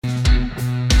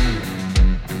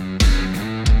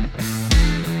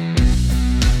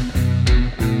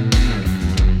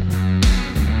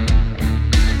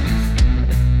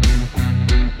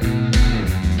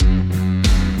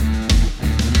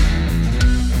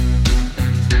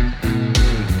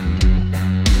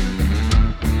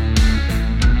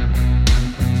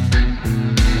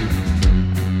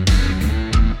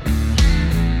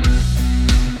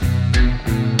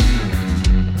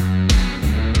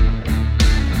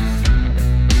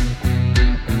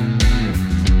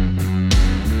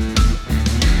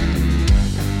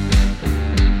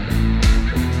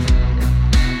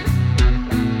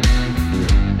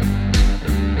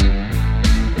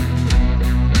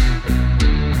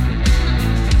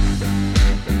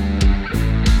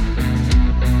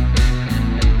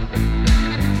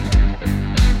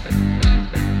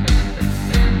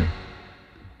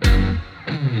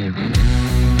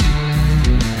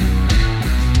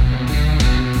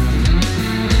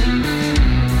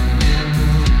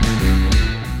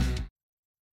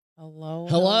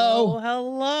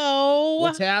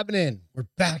What's happening? We're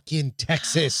back in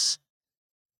Texas.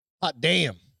 Hot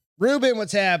damn. Ruben,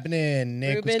 what's happening?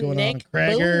 Nick, Ruben, what's going Nick, on?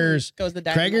 Craigers. Goes the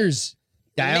dynamite. Craigers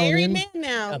dialing Married in. man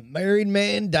now. A married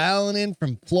man dialing in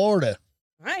from Florida.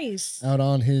 Nice. Out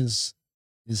on his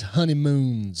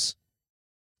honeymoons.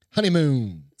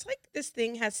 Honeymoon. It's like this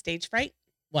thing has stage fright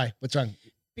Why? What's wrong?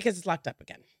 because it's locked up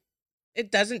again.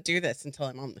 It doesn't do this until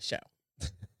I'm on the show.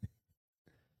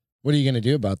 What are you going to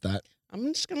do about that?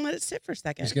 I'm just going to let it sit for a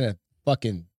second. Just going to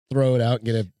fucking throw it out and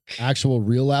get an actual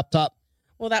real laptop?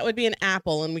 Well, that would be an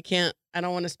Apple, and I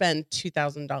don't want to spend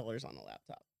 $2,000 on a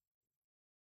laptop.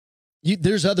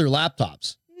 There's other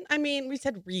laptops. I mean, we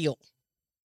said real.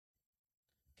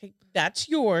 Okay, that's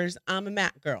yours. I'm a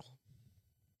Mac girl.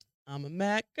 I'm a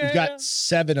Mac girl. We've got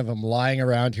 7 of them lying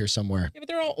around here somewhere. Yeah, but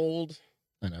they're all old.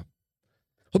 I know.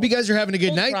 Hope you guys are having a good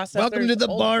Old night. processors, Welcome to The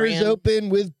old Bar is brand. Open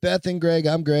with Beth and Greg.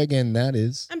 I'm Greg, and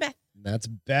I'm Beth. that's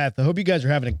Beth. I hope you guys are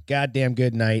having a goddamn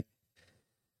good night.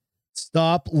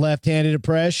 Stop left-handed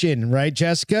oppression, right,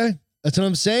 Jessica? That's what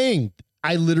I'm saying.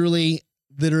 I literally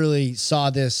saw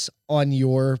this on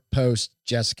your post,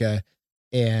 Jessica,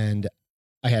 and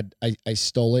I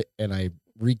stole it and I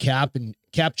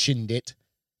captioned it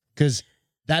because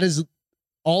that is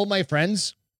all my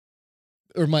friends,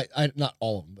 or not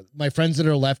all of them, but my friends that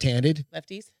are left-handed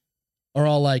Lefties. are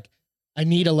all like, I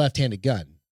need a left-handed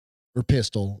gun or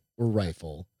pistol or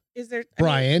rifle. Is there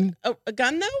Brian? A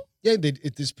gun though? Yeah,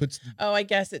 it just puts the Oh, I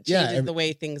guess it changes the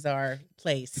way things are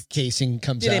placed. casing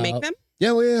comes Do out. they make them?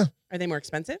 Yeah, well, yeah. Are they more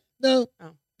expensive? No,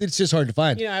 Oh. it's just hard to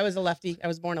find. You know, I was a lefty. I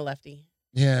was born a lefty.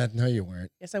 Yeah, no, you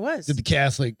weren't. Yes, I was. Did the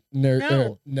Catholic nerd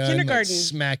No, nun kindergarten.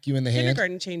 smack you in the hand?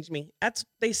 Kindergarten changed me.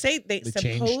 They say they They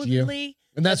changed you? supposedly.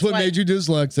 And that's That's what why- made you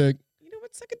dyslexic. You know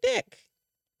what? Suck a dick.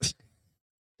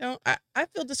 No, I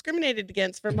feel discriminated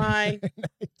against for my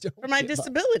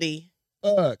disability.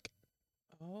 Fuck.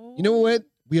 Oh, You know what?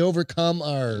 We overcome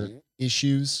our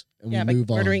issues and Yeah, we like move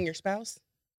murdering on. your spouse.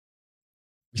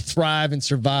 We thrive and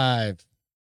survive.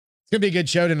 It's going to be a good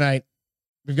show tonight.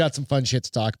 We've got some fun shit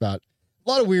to talk about. A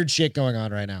lot of weird shit going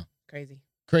on right now. Crazy.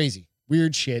 Crazy.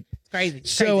 Weird shit. It's crazy.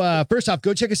 It's So crazy. first off,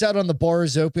 go check us out on The Bar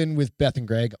is Open with Beth and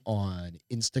Greg on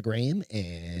Instagram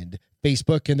and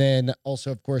Facebook. And then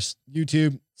also, of course,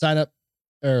 YouTube. Sign up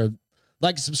or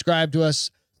like and subscribe to us.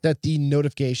 Set the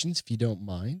notifications if you don't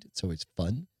mind. It's always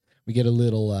fun. We get a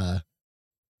little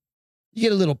you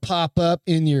get a little pop-up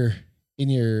on your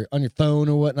phone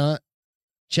or whatnot.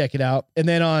 Check it out. And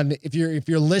then if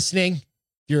you're listening, if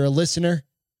you're a listener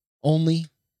only,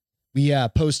 we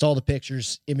post all the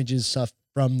pictures, images, stuff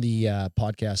from the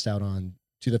podcast out on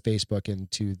to the Facebook and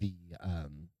to the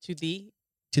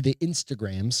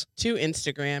Instagrams. To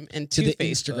Instagram and To to the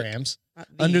Facebook. Instagrams. Not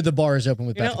Under The Bar is Open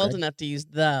with You're Beth not and old Greg. enough to use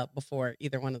the before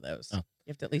either one of those. Oh.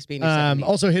 You have to at least be in your 70s.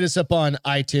 Also hit us up on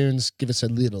iTunes. Give us a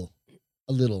little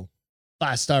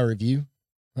 5-star review.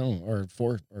 Oh, or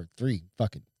 4 or 3.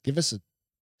 Fucking give us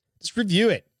just review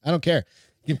it. I don't care.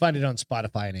 You can find it on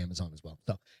Spotify and Amazon as well.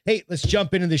 So hey, let's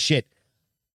jump into the shit.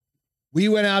 We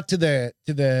went out to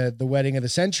the wedding of the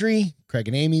century, Craig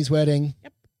and Amy's wedding.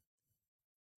 Yep.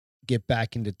 Get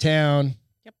back into town.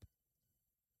 Yep.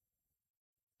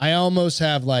 I almost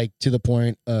have to the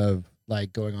point of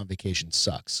going on vacation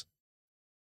sucks.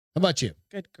 How about you?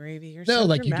 Good gravy. You're No,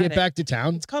 so you get dramatic. back to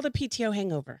town. It's called a PTO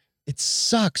hangover. It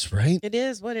sucks, right? It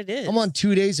is what it is. I'm on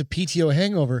 2 days of PTO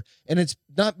hangover, and it's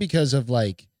not because of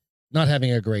not having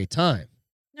a great time.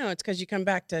 No, it's because you come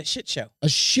back to a shit show. A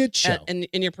shit show. In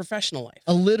your professional life.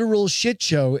 A literal shit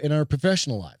show in our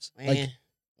professional lives.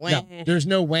 No, there's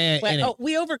no wah in it.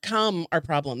 We overcome our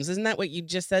problems. Isn't that what you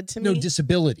just said to No me?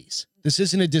 disabilities. This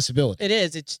isn't a disability. It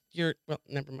is. It's well,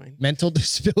 never mind. Mental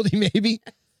disability, maybe?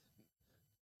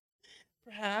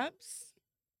 Perhaps.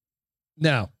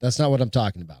 No, that's not what I'm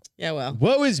talking about. Yeah, well.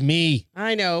 Woe is me.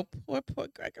 I know. Poor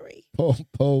Gregory.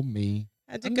 Po me.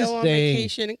 Had to I'm go just on saying,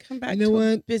 vacation and come back you know to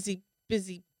a what? busy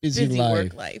life.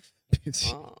 work life.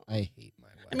 Aw. I hate my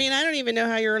life. I mean, I don't even know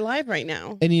how you're alive right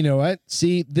now. And you know what?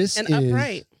 See, this And is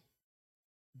upright.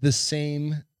 the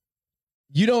same.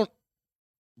 You don't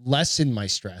lessen my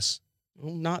stress.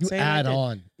 I'm not You saying I add did.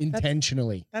 on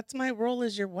intentionally. That's my role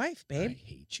as your wife, babe. I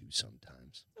hate you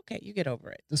sometimes. Okay, you get over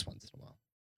it. This once in a while.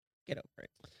 Get over it.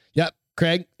 Yep,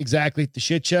 Craig, exactly. The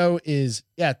shit show is,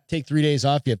 take 3 days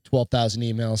off. You have 12,000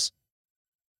 emails.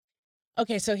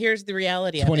 Okay, so here's the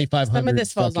reality of it. 2,500. Some of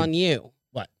this falls on you.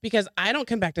 What? Because I don't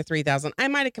come back to 3,000. I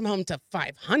might have come home to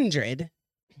 500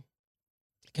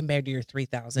 compared to your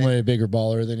 3,000. Am I a bigger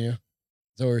baller than you? Is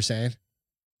that what we're saying?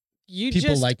 You People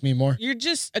just like me more. you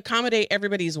just accommodate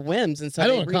everybody's whims, and so I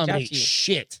they don't reach out accommodate to you.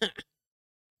 shit.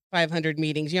 500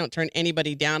 meetings. You don't turn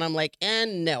anybody down. I'm like,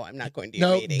 and no, I'm not going to your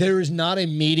No, meeting. there is not a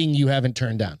meeting you haven't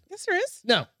turned down. Yes, there is.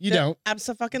 No, you don't.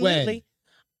 Absolutely.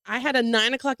 I had a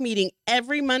 9:00 meeting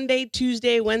every Monday,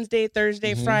 Tuesday, Wednesday,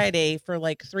 Thursday, Friday for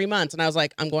like 3 months. And I was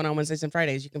like, I'm going on Wednesdays and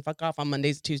Fridays. You can fuck off on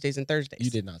Mondays, Tuesdays, and Thursdays.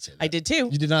 You did not say that. I did too.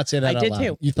 You did not say that I out did loud.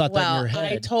 too. You thought that in your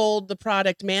head. I told the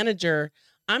product manager,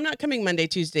 I'm not coming Monday,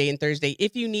 Tuesday, and Thursday.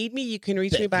 If you need me, you can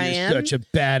reach me by You're AM. such a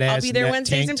badass. I'll be there net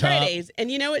Wednesdays tank and top. Fridays. And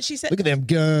you know what she said? Look at them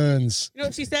guns. You know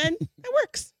what she said? That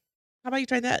works. How about you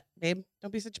try that, babe?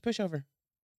 Don't be such a pushover.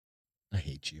 I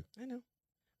hate you. I know.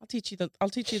 I'll teach you the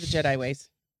Jedi ways.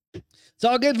 It's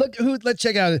all good. Let's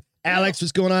check out Alex.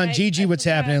 What's going on? Gigi, what's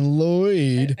happening?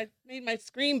 Lloyd. I made my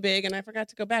screen big and I forgot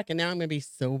to go back, and now I'm gonna be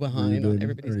so behind on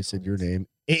everybody's. Already said your name.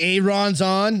 Aaron's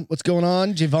on. What's going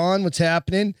on? Javon, what's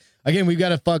happening? Again, we've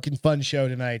got a fucking fun show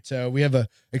tonight. So we have a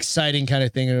exciting kind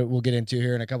of thing that we'll get into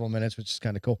here in a couple of minutes, which is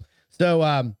kind of cool.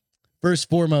 So first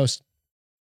story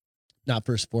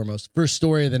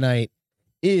of the night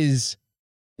is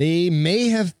they may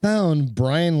have found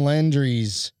Brian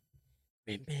Landry's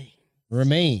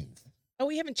remains. Oh,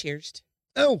 we haven't cheersed.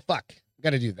 Oh, fuck. Got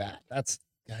to do that. That's,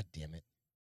 God damn it.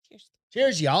 Cheers.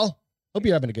 Cheers, y'all. Hope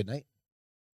you're having a good night.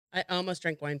 I almost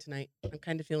drank wine tonight. I'm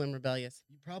kind of feeling rebellious.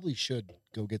 You probably should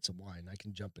go get some wine. I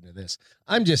can jump into this.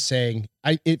 I'm just saying,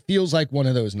 it feels like one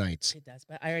of those nights. It does,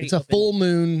 but I already It's a full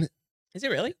moon. Is it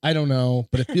really? I don't know,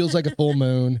 but it feels like a full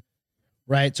moon.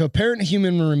 Right. So apparent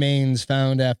human remains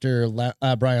found after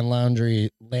Brian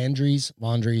Landry's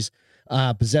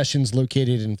possessions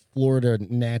located in Florida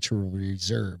Natural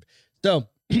Reserve. So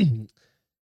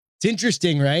it's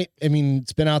interesting, right? I mean,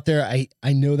 it's been out there.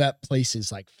 I know that place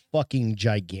is like fucking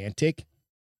gigantic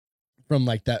from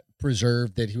like that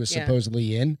preserve that he was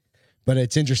supposedly in. But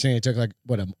it's interesting. It took like,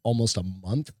 almost a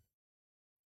month?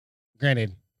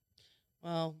 Granted.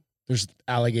 Well, there's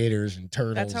alligators and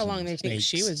turtles. That's how long they think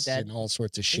she was dead. And all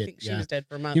sorts of They shit. think she was dead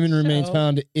for months. Human remains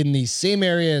found in the same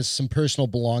area as some personal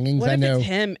belongings. What I if know it's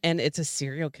him and it's a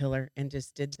serial killer and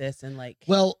just did this and like.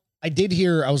 Well, I did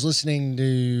hear. I was listening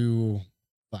to.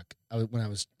 When I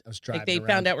was driving. Like they around.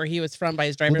 found out where he was from by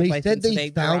his driver's they license. said they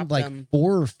so found like him.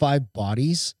 4 or 5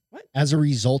 bodies. What? As a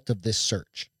result of this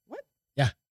search. What? Yeah.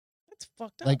 That's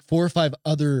fucked up. Like 4 or 5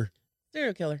 other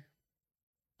serial killer.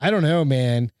 I don't know,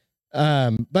 man.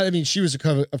 But I mean, she was,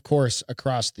 of course,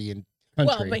 across the country.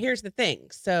 Well, but here's the thing.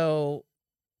 So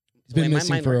he's been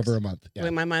missing for over a month. The way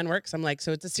my mind works, I'm like,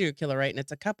 so it's a serial killer, right? And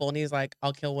it's a couple. And he's like,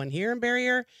 I'll kill one here and bury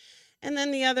her. And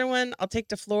then the other one, I'll take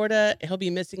to Florida. He'll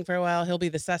be missing for a while. He'll be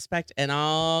the suspect, and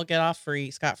I'll get off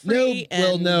scot-free.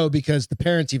 No, because the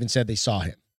parents even said they saw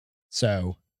him.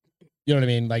 So, you know what I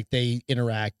mean? Like they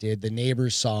interacted. The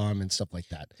neighbors saw him and stuff like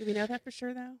that. Do we know that for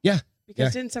sure, though? Yeah.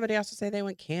 Because didn't somebody also say they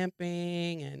went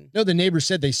camping and? No, the neighbors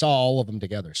said they saw all of them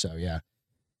together. So yeah.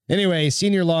 Anyway,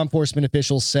 senior law enforcement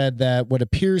officials said that what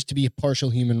appears to be partial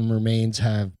human remains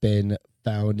have been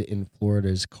found in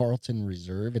Florida's Carlton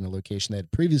Reserve in a location that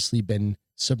had previously been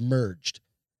submerged.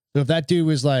 So if that dude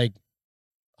was like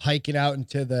hiking out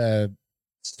into the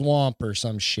swamp or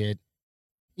some shit,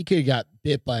 he could have got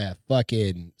bit by a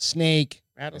fucking snake.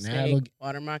 Rattlesnake,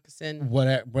 water moccasin,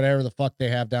 whatever the fuck they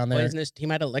have down there. He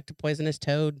might have licked a poisonous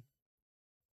toad.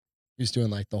 He was doing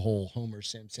like the whole Homer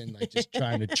Simpson, like just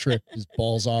trying to trip his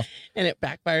balls off. And it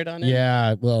backfired on him.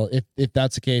 Yeah, well, if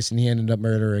that's the case and he ended up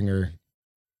murdering her,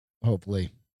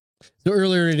 hopefully. So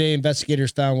earlier today,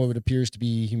 investigators found what appears to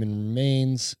be human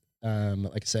remains.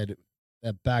 Like I said,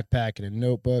 a backpack and a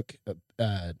notebook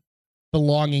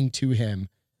belonging to him.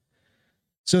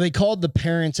 So they called the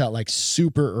parents out like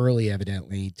super early,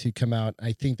 evidently, to come out.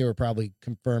 I think they were probably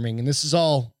confirming, and this is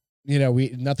all,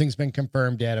 nothing's been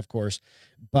confirmed yet, of course,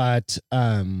 but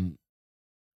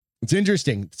it's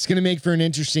interesting. It's going to make for an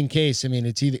interesting case. I mean,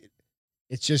 it's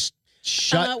just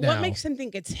shut now. What makes them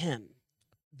think it's him?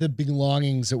 The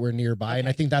belongings that were nearby, and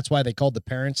I think that's why they called the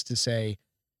parents to say,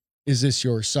 "Is this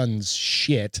your son's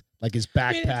shit? Like his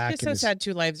backpack?" I mean, it's just so sad.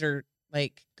 2 lives are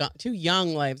like gone. 2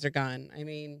 young lives are gone. I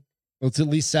mean. Well, it's at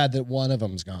least sad that one of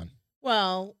them's gone.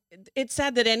 Well, it's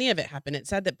sad that any of it happened.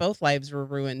 It's sad that both lives were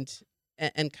ruined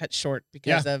and cut short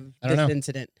because of this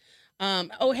incident.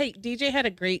 Hey, DJ had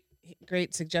a great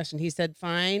suggestion. He said,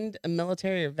 find a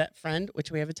military or vet friend,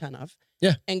 which we have a ton of.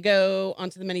 Yeah. And go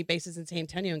onto the many bases in San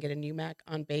Antonio and get a new Mac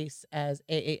on base as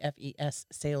AAFES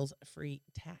sales-free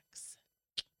tax.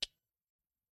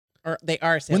 Or they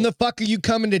are sales. When the fuck are you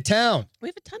coming to town? We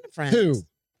have a ton of friends. Who?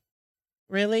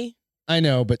 Really? I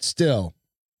know, but still.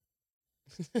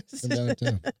 I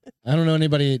don't know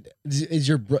anybody. Is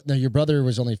your brother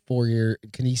was only 4 years.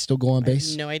 Can he still go on base?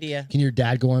 I have no idea. Can your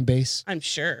dad go on base? I'm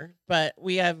sure, but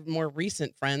we have more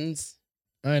recent friends.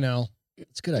 I know.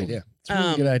 It's a good idea. It's a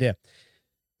really good idea.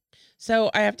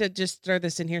 So I have to just throw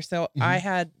this in here. So I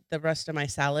had the rest of my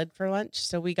salad for lunch.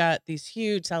 So we got these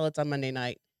huge salads on Monday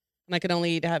night, and I could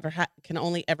only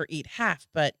ever eat half.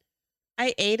 But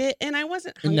I ate it, and I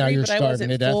wasn't hungry, but I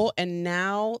wasn't full. And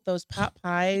now those pot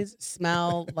pies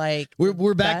smell like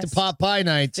we're back to pot pie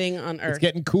nights. Thing on earth. It's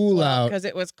getting cool out because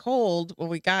it was cold when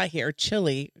we got here.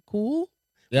 Chilly, cool.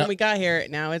 When we got here,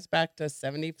 now it's back to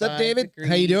 75. What's up, David? Degrees,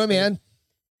 how you doing, man?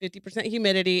 50%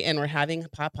 humidity, and we're having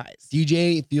pot pies.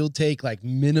 DJ, if you'll take like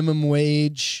minimum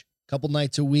wage a couple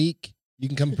nights a week, you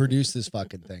can come produce this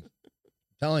fucking thing. I'm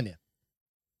telling you.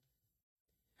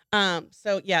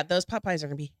 So yeah, those pot pies are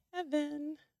gonna be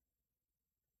heaven.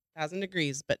 1,000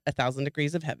 degrees, but 1,000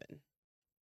 degrees of heaven.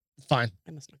 Fine.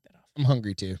 I must knock that off. I'm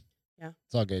hungry too. Yeah.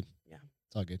 It's all good. Yeah.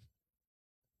 It's all good.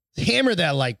 Hammer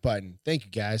that like button. Thank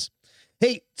you, guys.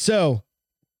 Hey, so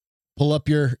pull up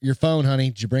your phone,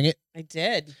 honey. Did you bring it? I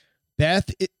did.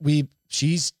 Beth,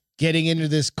 she's getting into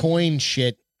this coin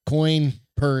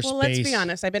purse. Well, let's be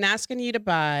honest. I've been asking you to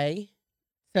buy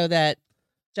so that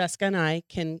Jessica and I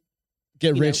can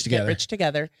get rich together.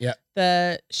 Yeah.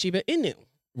 The Shiba Inu.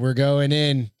 We're going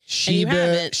in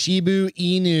Shibu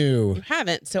Inu. You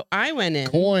haven't. So I went in.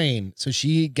 Coin. So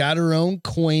she got her own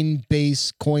coin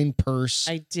purse.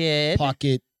 I did.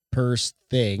 Pocket purse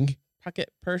thing.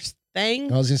 Pocket purse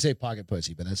thing. I was going to say pocket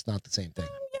pussy, but that's not the same thing.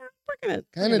 Yeah, we're going to.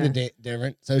 Kind of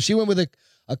different. So she went with a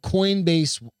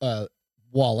Coinbase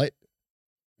wallet.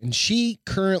 And she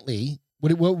currently,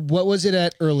 what was it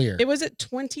at earlier? It was at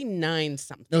 29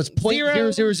 something. No, it's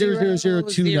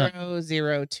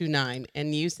 0.000029. 0029.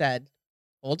 And you said,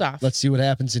 hold off. Let's see what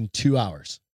happens in 2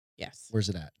 hours. Yes. Where's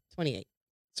it at? 28.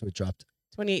 So it dropped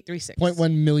 28.36.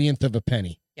 0.1 millionth of a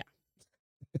penny. Yeah.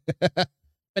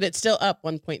 But it's still up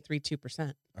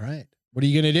 1.32%. All right. What are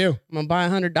you going to do? I'm going to buy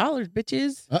 $100,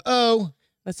 bitches. Uh-oh.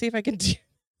 Let's see if I can do.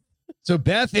 So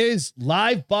Beth is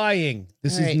live buying.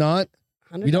 This is not,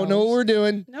 $100. we don't know what we're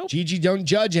doing. Nope. Gigi, don't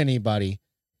judge anybody.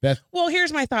 Beth. Well,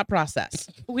 here's my thought process.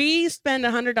 We spend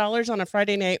 $100 on a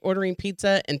Friday night ordering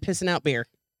pizza and pissing out beer.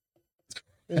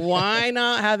 Why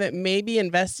not have it maybe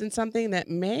invest in something that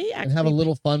may actually and have a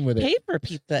little fun with it? Pay for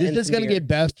pizza. This is going to get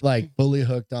Beth like fully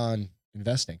hooked on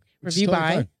investing. Review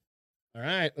buy. Fun. All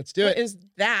right, let's do it. What is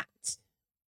that?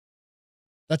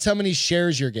 That's how many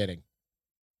shares you're getting.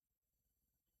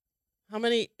 How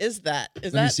many is that?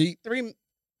 Is Let me that see. 3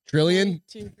 trillion? 1,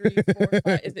 2, 3, 4,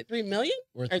 5. Is it 3 million?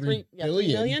 Or 3 billion?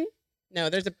 3 million?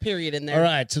 No, there's a period in there. All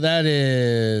right, so that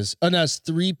is it's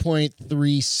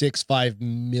 3.365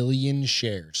 million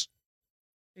shares.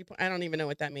 I don't even know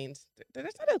what that means.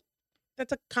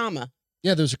 That's a comma.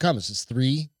 Yeah, those are commas. It's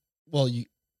 3. Well,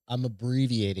 I'm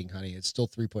abbreviating, honey. It's still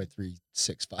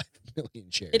 3.365 million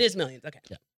shares. It is millions. Okay.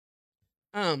 Yeah.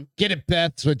 Get it,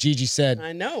 Beth. That's what Gigi said.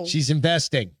 I know. She's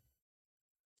investing.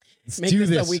 Let's Make do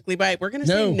this a weekly buy. We're going to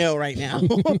say no right now.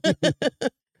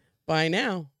 Buy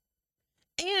now.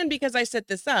 And because I set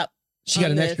this up. She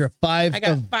got an extra 5. I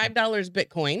got $5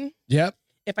 Bitcoin. Yep.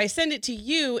 If I send it to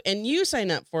you and you sign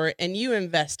up for it and you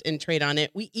invest and trade on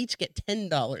it, we each get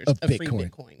 $10 of free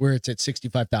Bitcoin. Where it's at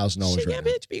 $65,000 right now. Yeah,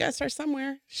 bitch. But you got to start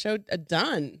somewhere. Showed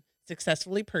done.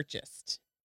 Successfully purchased.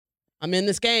 I'm in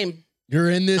this game. You're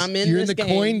in this. You're in the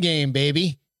coin game,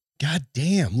 baby. God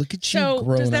damn. Look at you growing up.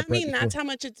 So does that mean that's how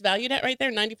much it's valued at right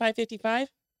there? $95.55?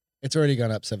 It's already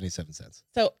gone up 77 cents.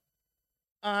 So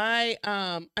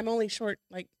I'm only short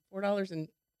like $4 and.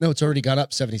 No, it's already gone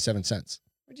up 77 cents.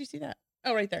 Where'd you see that?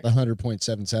 Oh, right there.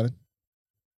 100.77.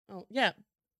 Oh, yeah.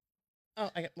 Oh,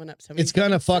 I went up 70. It's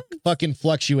gonna fucking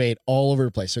fluctuate all over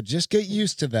the place. So just get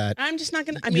used to that. I'm just not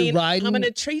gonna. I'm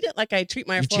gonna treat it like I treat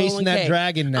my 401k. You're chasing that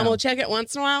dragon now. I'm gonna check it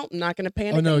once in a while. I'm not gonna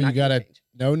panic. Oh no, you gotta.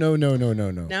 No.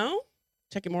 No.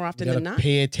 Check it more often than not.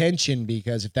 Pay attention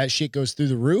because if that shit goes through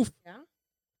the roof. Yeah.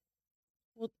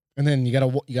 Well. And then you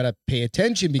gotta pay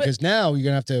attention because now you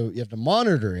have to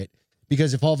monitor it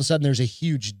because if all of a sudden there's a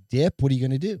huge dip, what are you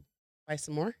gonna do? Buy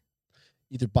some more.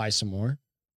 Either buy some more.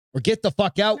 Or get the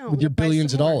fuck out with your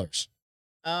billions of dollars.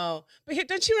 Oh, but here,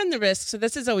 don't you run the risk? So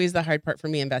this is always the hard part for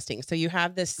me investing. So you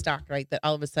have this stock, right, that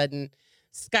all of a sudden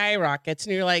skyrockets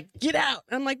and you're like, get out.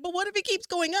 And I'm like, but what if it keeps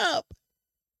going up?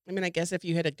 I mean, I guess if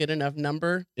you hit a good enough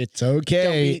number. It's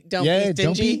okay. Don't be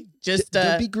stingy.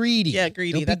 Don't be greedy. Yeah,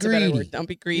 greedy. That's a better word. Don't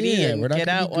be greedy and get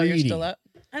out while you're still up.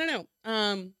 I don't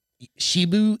know.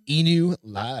 Shibu Inu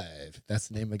Live. That's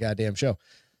the name of the goddamn show.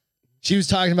 She was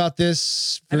talking about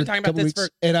this for a couple weeks,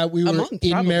 and we were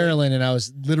in Maryland, and I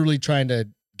was literally trying to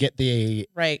get the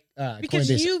because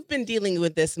Coinbase. You've been dealing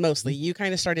with this mostly. You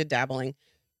kind of started dabbling.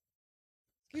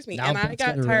 Excuse me, and I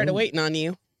got tired of waiting on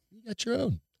you. You got your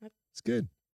own. It's good.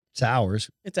 It's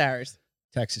ours. It's ours.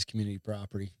 Texas community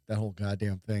property. That whole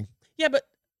goddamn thing. Yeah, but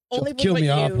only kill me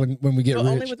off when we get rich.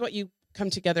 Only with what you come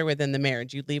together with in the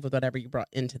marriage. You leave with whatever you brought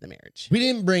into the marriage. We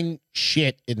didn't bring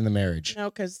shit in the marriage. No,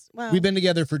 because we've been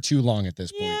together for too long at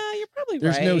this point. Yeah, you're probably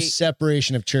There's right. no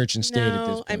separation of church and state at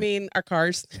this point. I mean, our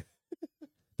cars.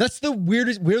 That's the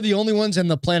weirdest. We're the only ones on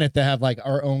the planet that have like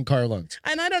our own car loans.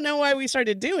 And I don't know why we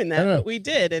started doing that, but we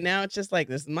did. And now it's just like,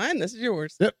 this is mine, this is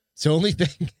yours. Yep. It's the only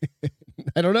thing.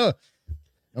 I don't know.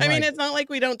 I mean, it's not like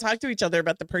we don't talk to each other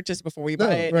about the purchase before we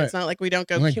buy it. Right. It's not like we don't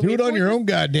go, like, do it on your own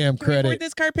goddamn credit. Can we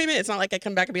this car payment? It's not like I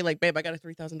come back and be like, babe, I got a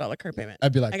 $3,000 car payment.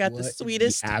 I'd be like, I got the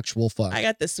sweetest actual fuck. I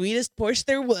got the sweetest Porsche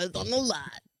there was on the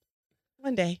lot.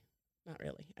 One day. Not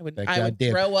really. I would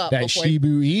throw up. That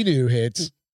Shibu Inu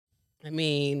hits. I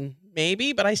mean,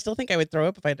 maybe, but I still think I would throw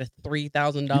up if I had a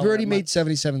 $3,000. You've already made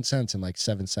 77 cents in like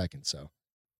 7 seconds, so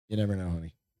you never know,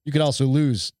 honey. You could also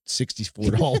lose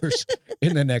 $64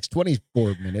 in the next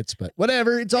 24 minutes, but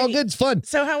whatever. It's all good. It's fun.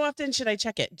 So how often should I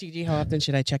check it? Gigi, how often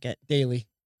should I check it? Daily.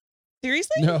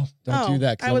 Seriously? No, don't do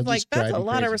that. I was like, that's a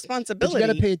lot of responsibility. But you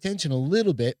got to pay attention a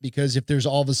little bit because if there's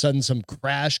all of a sudden some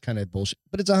crash kind of bullshit,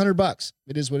 but it's $100.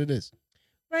 It is what it is.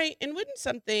 Right. And wouldn't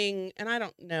something, and I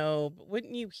don't know, but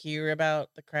wouldn't you hear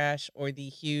about the crash or the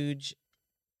huge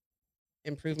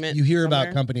improvement? You hear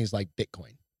about companies like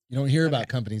Bitcoin. You don't hear about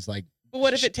companies like. But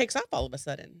what if it takes off all of a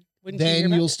sudden?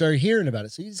 Then you'll start hearing about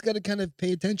it. So you just got to kind of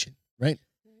pay attention, right?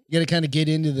 You got to kind of get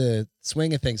into the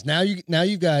swing of things. Now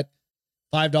you've got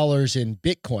 $5 in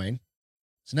Bitcoin,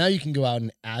 so now you can go out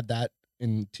and add that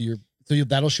into your. So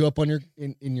that'll show up on your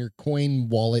in your coin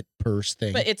wallet purse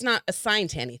thing. But it's not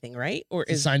assigned to anything, right? Or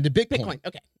it's assigned to Bitcoin.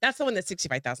 Okay, that's the one that's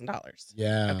 $65,000.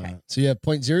 Yeah. Okay. So you have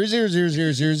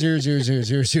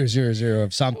 0.00000000000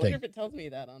 of something. I wonder if it tells me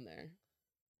that on there.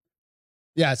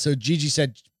 Yeah. So Gigi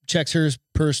said checks hers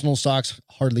personal stocks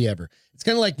hardly ever. It's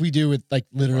kind of like we do with like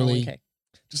literally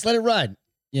just let it ride,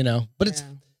 you know. But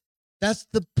that's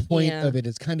the point of it.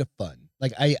 It's kind of fun.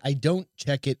 Like I don't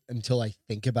check it until I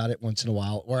think about it once in a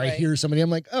while, or I hear somebody. I'm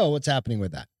like, oh, what's happening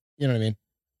with that? You know what I mean?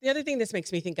 The other thing this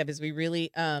makes me think of is we really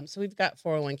so we've got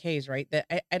 401ks, right? That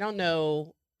I don't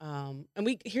know. And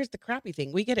here's the crappy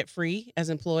thing: we get it free as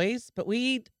employees, but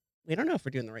we don't know if we're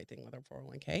doing the right thing with our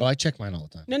 401k. Oh, I check mine all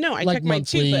the time. No, I check mine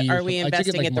too. But are we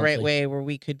investing it the right way, where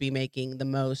we could be making the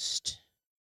most?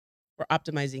 We're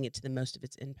optimizing it to the most of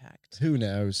its impact. Who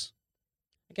knows?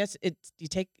 I guess it's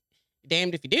you're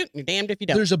damned if you do, you're damned if you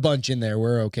don't. There's a bunch in there.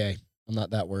 We're okay. I'm not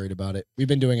that worried about it. We've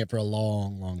been doing it for a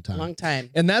long, long time. Long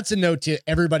time. And that's a note to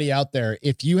everybody out there.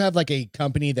 If you have like a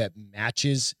company that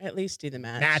matches, at least do the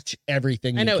match. Match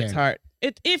everything. I know it's hard.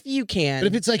 If you can. But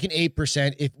if it's like an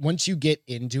 8%, if once you get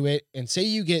into it and say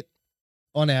you get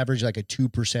on average like a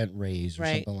 2% raise or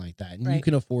something like that, and you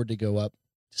can afford to go up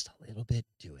just a little bit,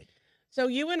 do it. So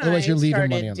you and I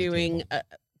started doing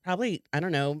probably, I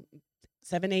don't know,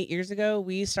 7-8 years ago,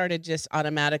 we started just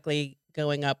automatically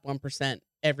going up 1%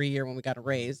 every year when we got a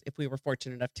raise, if we were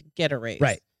fortunate enough to get a raise.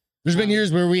 Right. There's been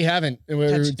years where we haven't,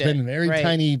 where it's been very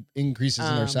tiny increases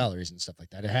in our salaries and stuff like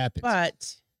that. It happens.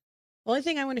 But the only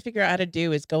thing I want to figure out how to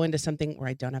do is go into something where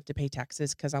I don't have to pay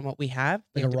taxes, because on what we have,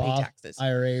 we have to pay taxes.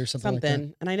 IRA or something like that.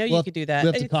 And I know you could do that.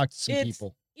 We have to talk to some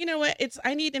people. You know what?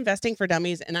 I need investing for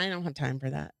dummies, and I don't have time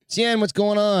for that. Cian, what's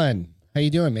going on? How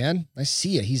you doing, man? I see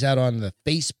you. He's out on the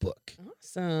Facebook.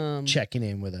 Awesome. Checking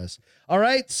in with us. All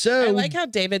right, so. I like how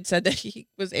David said that he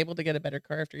was able to get a better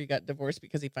car after he got divorced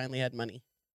because he finally had money.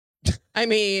 I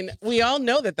mean, we all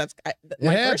know that's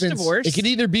my first divorce. It could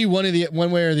either be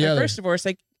one way or the other. My first divorce,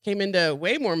 I came into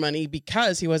way more money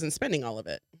because he wasn't spending all of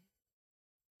it.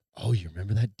 Oh, you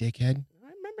remember that dickhead?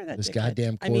 I remember that. This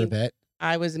goddamn Corvette.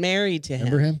 I was married to him.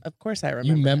 Remember him? Of course I remember.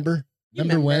 You remember?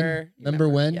 Remember when? Remember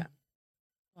when? Yeah.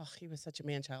 Oh, he was such a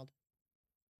man-child.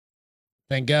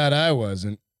 Thank God I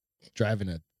wasn't driving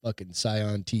a fucking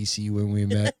Scion TC when we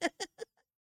met.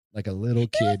 Like a little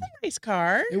kid. It was a nice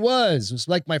car. It was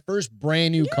like my first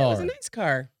brand new car. It was a nice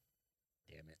car.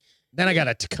 Damn it. Then I got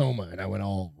a Tacoma and I went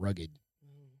all rugged.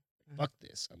 Fuck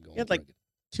this. I'm going. You had like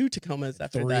 2 Tacomas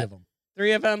after 3 that. of them.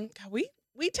 3 of them. God, we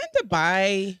tend to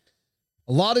buy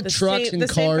a lot of trucks and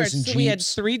cars and Jeeps.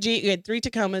 So we had 3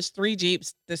 Tacomas, 3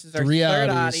 Jeeps. This is our 3rd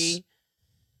Audi.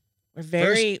 We're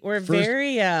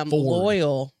very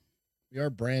loyal. We are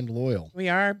brand loyal. We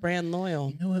are brand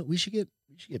loyal. You know what? We should get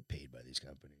paid by these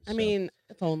companies. I mean,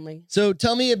 if only. So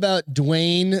tell me about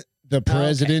Dwayne the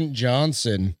President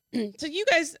Johnson. So you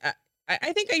guys,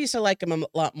 I think I used to like him a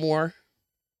lot more.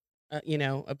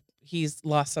 He's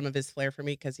lost some of his flair for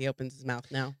me because he opens his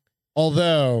mouth now.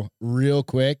 Although, real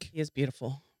quick, he is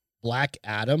beautiful. Black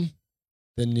Adam,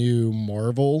 the new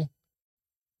Marvel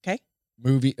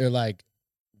movie, or like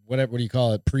whatever, what do you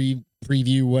call it?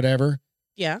 preview, whatever.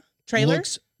 Yeah. Trailer.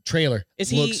 Trailer. Is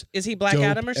he Black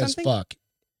Adam or something? Fuck.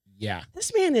 Yeah.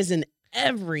 This man is in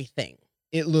everything.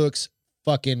 It looks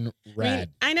fucking rad.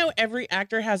 I know every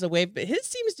actor has a wave, but his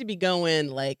seems to be going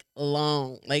like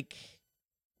long, like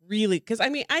really. Because I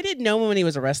didn't know him when he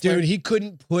was a wrestler. Dude, he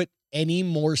couldn't put any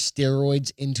more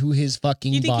steroids into his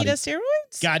fucking body. You think he does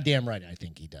steroids? Goddamn right, I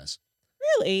think he does.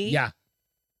 Really? Yeah.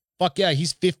 Fuck yeah,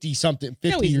 he's 50 something. 50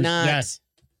 no, he's years. not. Yeah.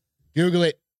 Google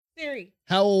it. Siri.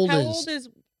 How old is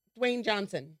Dwayne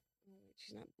Johnson?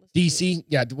 She's not DC?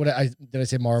 Yeah. Did I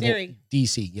say Marvel? Siri.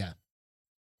 DC. Yeah.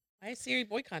 Why is Siri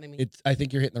boycotting me? I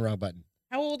think you're hitting the wrong button.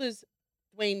 How old is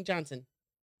Dwayne Johnson?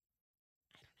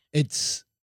 I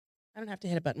don't have to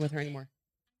hit a button with her anymore.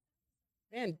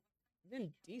 Vin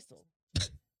Diesel. Did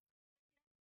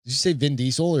you say Vin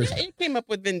Diesel or? Yeah, it came up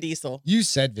with Vin Diesel. You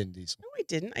said Vin Diesel. No, I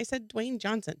didn't. I said Dwayne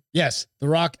Johnson. Yes, The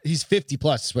Rock. He's 50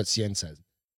 plus. Is what Cien says.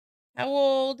 How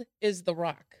old is The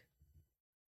Rock?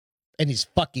 And he's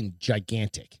fucking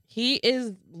gigantic. He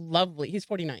is lovely. He's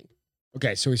 49.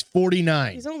 Okay, so he's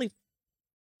 49. He's only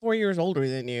 4 years older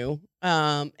than you.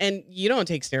 And you don't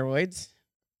take steroids.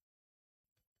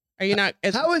 Are you not?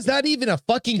 How is that even a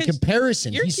fucking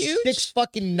comparison? You're He's huge.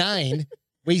 6'9",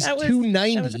 weighs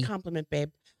 290. That was a compliment, babe.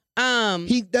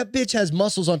 That bitch has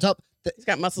muscles on top. He's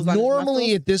got muscles on Normally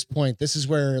muscles. at this point, this is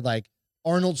where like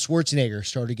Arnold Schwarzenegger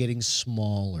started getting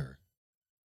smaller.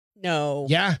 No.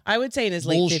 Yeah. I would say in his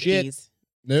late 50s.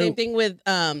 No. Same thing with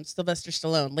Sylvester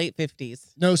Stallone, late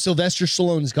 50s. No, Sylvester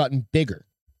Stallone's gotten bigger.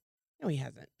 No, he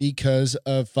hasn't. Because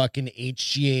of fucking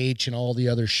HGH and all the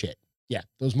other shit. Yeah,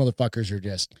 those motherfuckers are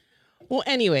just... Well,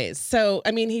 anyways, so,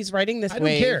 he's writing this I don't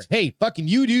care. Hey, fucking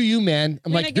you do you, man.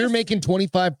 You're making $25,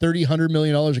 $30, $100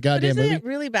 million a goddamn movie. Isn't it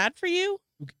really bad for you?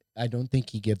 I don't think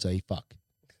he gives a fuck.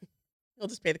 He'll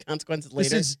just pay the consequences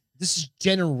later. This is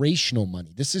generational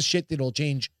money. This is shit that'll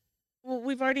change. Well,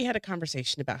 we've already had a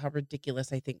conversation about how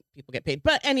ridiculous I think people get paid.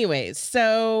 But anyways,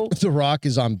 so... The Rock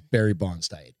is on Barry Bonds'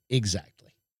 diet.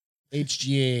 Exactly.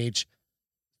 HGH,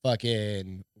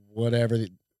 fucking whatever.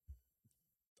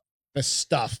 The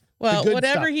stuff. Well,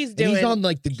 whatever stuff. he's doing. And he's on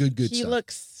like the good he stuff. He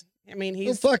looks, he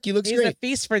looks he's great. a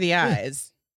feast for the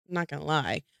eyes. I'm not going to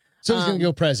lie. So he's going to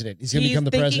go president. He's going to become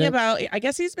the president. I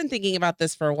guess he's been thinking about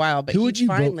this for a while, but who would you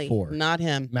finally, vote for? Not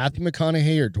him. Matthew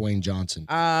McConaughey or Dwayne Johnson?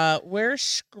 We're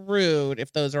screwed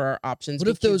if those are our options. What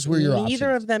if those were your options?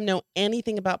 Neither of them know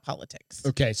anything about politics.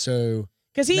 Okay, so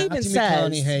because he even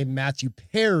says McConaughey, Matthew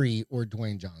Perry, or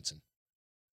Dwayne Johnson.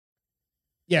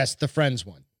 Yes, the Friends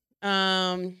one.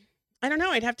 I don't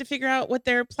know. I'd have to figure out what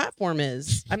their platform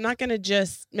is. I'm not going to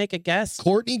just make a guess.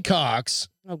 Courtney Cox.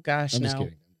 Oh gosh, I'm no. just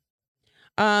kidding.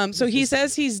 So he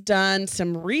says he's done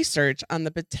some research on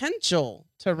the potential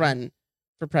to run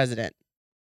for president,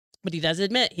 but he does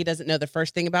admit he doesn't know the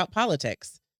first thing about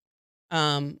politics.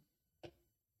 So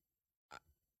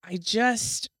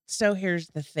here's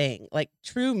the thing, like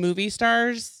true movie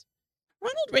stars,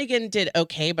 Ronald Reagan did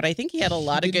okay, but I think he had a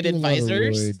lot of good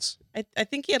advisors. I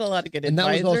think he had a lot of good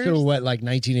advisors. And that was also what, like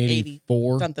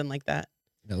 1984? Something like that.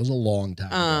 That was a long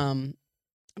time ago.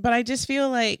 But I just feel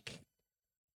like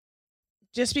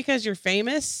just because you're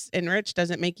famous and rich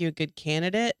doesn't make you a good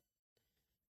candidate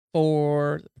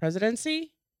for the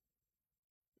presidency.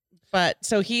 But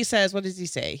so he says, what does he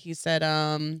say? He said,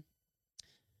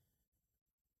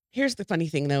 here's the funny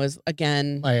thing though, is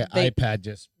again, my iPad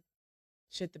just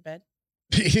shit the bed.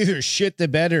 Either shit the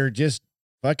bed or just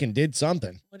fucking did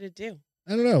something. What did it do?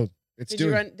 I don't know. Is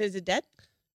it dead?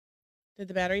 Did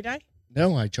the battery die?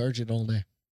 No, I charge it all day.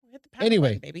 Hit the power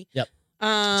anyway, button, baby. Yep.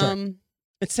 Sorry.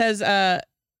 It says,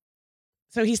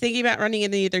 so he's thinking about running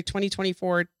in either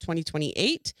 2024,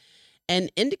 2028,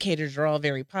 and indicators are all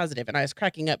very positive. And I was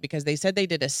cracking up because they said they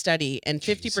did a study and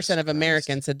 50% of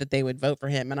Americans said that they would vote for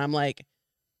him. And I'm like,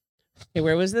 okay,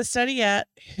 where was this study at?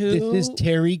 This is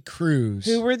Terry Crews.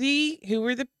 Where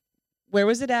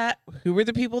was it at? Who were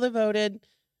the people that voted?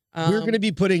 We're going to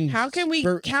be putting how can we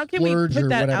put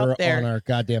that out there on our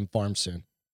goddamn farm soon?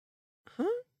 Huh?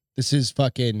 This is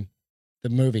fucking the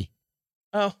movie.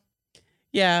 Oh,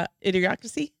 yeah,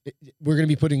 Idiocracy. We're going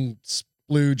to be putting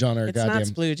splooge on our goddamn. It's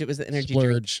not splooge. It was the energy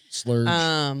drink. Splurge.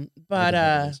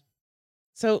 But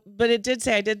it did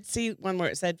say, I did see one where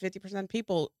it said 50% of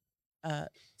people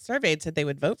surveyed said they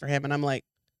would vote for him, and I'm like,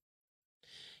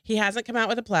 he hasn't come out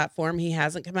with a platform. He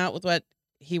hasn't come out with what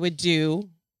he would do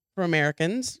for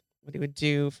Americans, what he would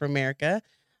do for America.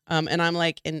 And I'm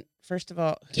like, and first of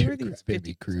all, who are these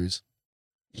baby Cruz?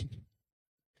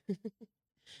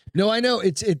 No, I know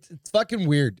it's fucking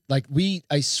weird. Like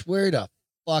I swear to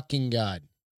fucking God,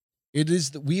 it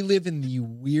is that we live in the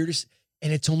weirdest,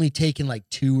 and it's only taken like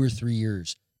 2 or 3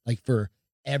 years, like for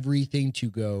everything to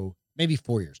go, maybe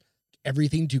 4 years,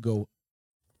 everything to go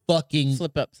fucking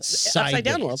flip up, upside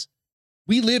down world.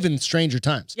 We live in stranger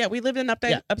times. Yeah, we live in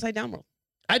upside down world.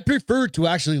 I'd prefer to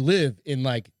actually live in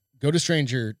go to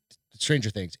Stranger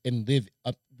Things and live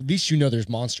up. At least there's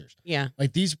monsters. Yeah,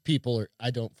 like these people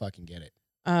I don't fucking get it.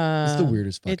 It's the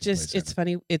weirdest fucking place it's ever.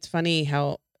 funny. It's funny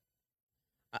how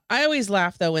I always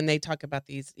laugh though when they talk about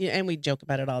these, and we joke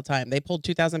about it all the time. They pulled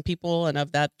 2,000 people, and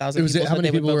of that 1,000 people, how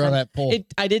many people were on that poll?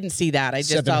 I didn't see that. I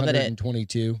just saw that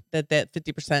 722. that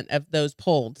 50% of those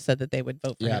polled said that they would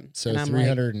vote for him. So and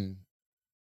 300 and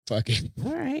fucking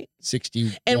all right,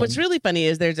 60. And what's really funny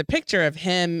is there's a picture of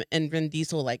him and Vin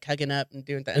Diesel like hugging up and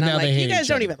doing that, and I'm like, you guys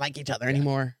don't even like each other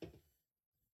anymore.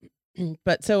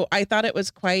 But so I thought it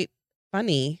was quite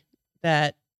funny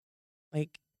that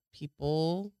like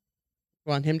people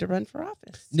want him to run for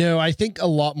office. No, I think a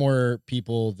lot more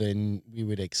people than we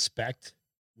would expect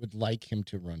would like him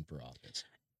to run for office.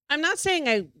 I'm not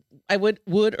saying I would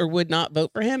or would not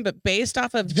vote for him, but based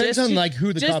off of depends on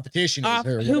who the competition is,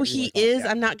 or who he is.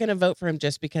 I'm not going to vote for him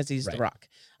just because he's The Rock.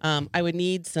 I would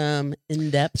need some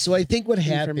in-depth. So I think what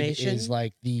happened is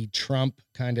like the Trump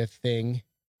kind of thing,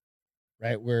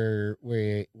 right? Where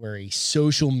a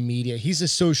social media, he's a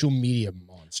social media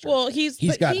monster. Well, he's at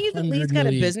least got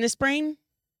a business brain.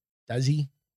 Does he?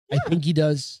 Yeah. I think he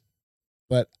does,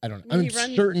 but I don't know. I'm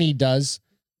certain he does.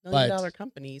 $1 million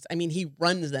companies. I mean, he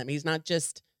runs them. He's not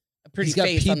just a pretty he's got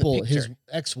face people. On the picture. His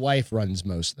ex-wife runs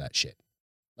most of that shit.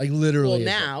 Like literally. Well,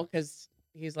 now because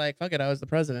he's like, fuck it, I was the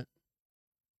president.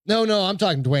 No, I'm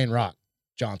talking Dwayne Rock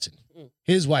Johnson.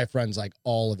 His wife runs like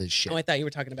all of his shit. Oh, I thought you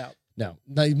were talking about. No,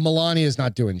 Melania's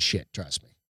not doing shit. Trust me.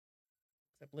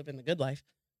 Except living the good life.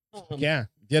 Yeah,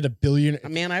 if you had $1 billion.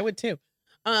 Man, I would too.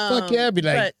 Fuck yeah, I'd be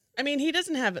like. But I mean, he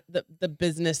doesn't have the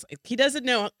business. He doesn't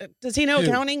know. Does he know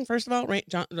accounting? First of all, right?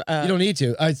 John, you don't need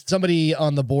to. Somebody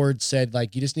on the board said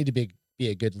like you just need to be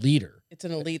a good leader. It's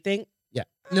an elite thing. Yeah,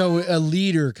 no, a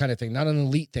leader kind of thing, not an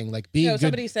elite thing. Like being. No,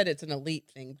 somebody said it's an elite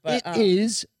thing, but it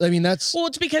is. I mean, that's. Well,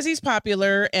 it's because he's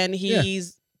popular and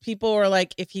he's. People are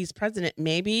like, if he's president,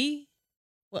 maybe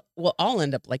we'll all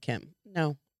end up like him.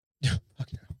 No. Fuck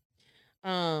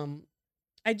no.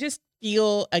 I just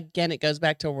feel again, it goes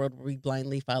back to a world where we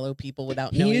blindly follow people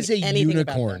without knowing anything about them. He is a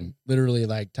unicorn, literally,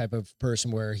 like type of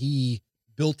person where he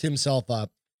built himself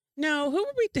up. No, who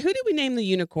did we name the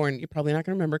unicorn? You're probably not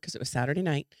gonna remember because it was Saturday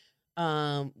night.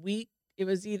 It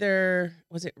was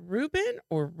it Ruben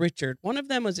or Richard? One of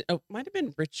them might have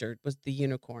been Richard was the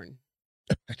unicorn.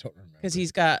 I don't remember because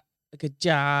he's got a good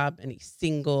job and he's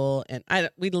single and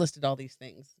we listed all these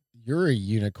things. You're a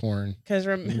unicorn because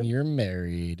you're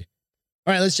married.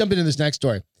 All right, let's jump into this next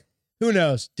story. Who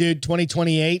knows, dude?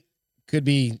 2028 could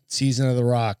be season of The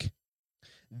Rock.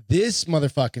 This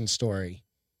motherfucking story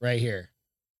right here.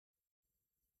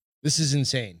 This is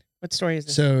insane. What story is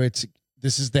this? So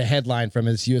this is the headline from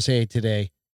it's USA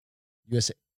Today.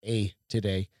 USA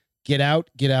Today. Get out,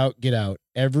 get out, get out.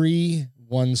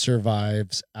 Everyone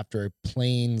survives after a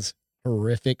plane's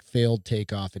horrific failed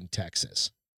takeoff in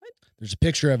Texas. What? There's a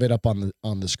picture of it up on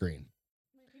the screen.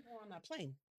 How many people were on that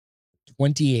plane?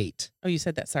 28. Oh, you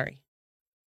said that. Sorry.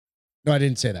 No, I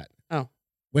didn't say that. Oh.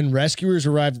 When rescuers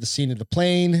arrived at the scene of the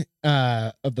plane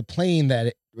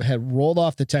that had rolled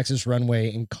off the Texas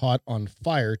runway and caught on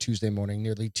fire Tuesday morning,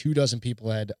 nearly 24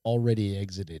 people had already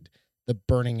exited the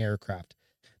burning aircraft.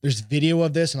 There's video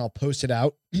of this, and I'll post it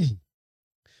out.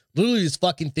 Literally, this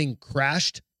fucking thing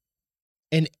crashed,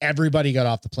 and everybody got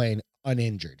off the plane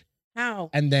uninjured.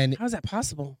 How? And then how's that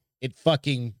possible? It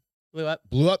fucking blew up.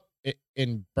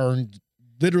 And burned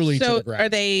literally to the ground.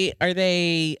 Are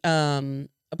they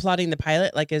applauding the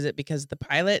pilot? Like, is it because the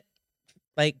pilot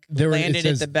landed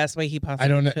it the best way he possibly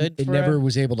could? I don't know. It never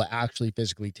was able to actually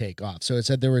physically take off. So it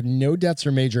said there were no deaths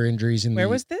or major injuries in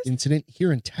the incident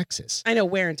here in Texas. I know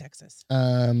where in Texas.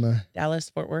 Dallas,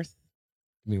 Fort Worth.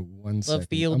 Give me 1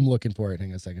 second. I'm looking for it.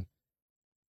 Hang on a second.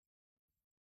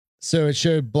 So it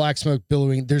showed black smoke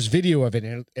billowing. There's video of it.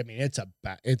 And I mean,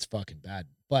 it's fucking bad.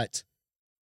 But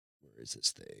where is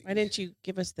this thing? Why didn't you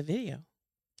give us the video?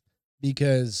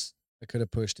 Because I could have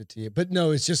pushed it to you. But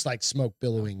no, it's just like smoke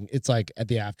billowing. It's like at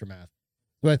the aftermath.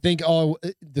 So I think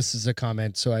this is a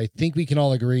comment. So I think we can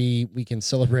all agree we can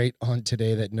celebrate on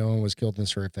today that no one was killed in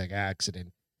this horrific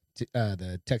accident.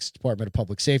 The Texas Department of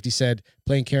Public Safety said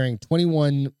plane carrying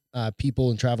 21 people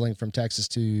and traveling from Texas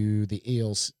to the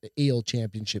AL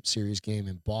Championship Series game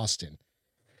in Boston.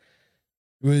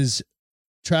 It was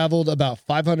traveled about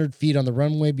 500 feet on the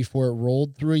runway before it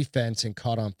rolled through a fence and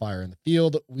caught on fire in the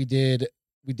field. We did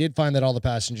find that all the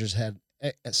passengers had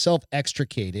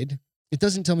self-extricated. It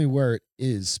doesn't tell me where it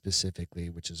is specifically,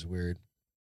 which is weird.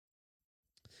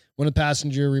 When a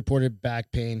passenger reported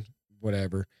back pain,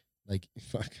 whatever, like,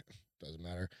 fuck, doesn't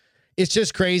matter. It's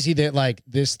just crazy that, like,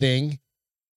 this thing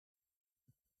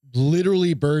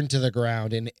literally burned to the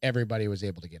ground and everybody was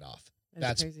able to get off.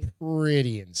 That's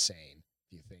pretty insane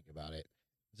if you think about it.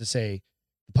 To say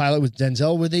the pilot was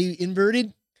Denzel, were they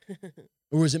inverted?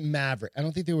 Or was it Maverick? I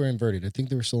don't think they were inverted. I think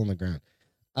they were still on the ground.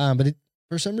 But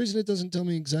for some reason, it doesn't tell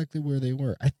me exactly where they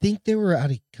were. I think they were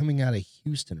coming out of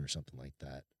Houston or something like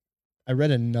that. I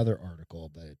read another article,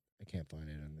 but I can't find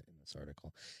it in this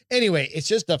article. Anyway, it's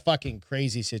just a fucking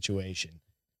crazy situation.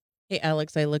 Hey,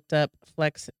 Alex, I looked up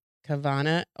Flex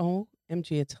Kavana.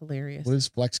 OMG, it's hilarious. What is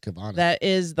Flex Kavana? That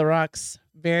is The Rock's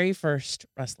very first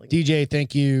wrestling. DJ,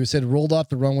 thank you. Said rolled off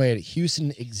the runway at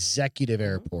Houston Executive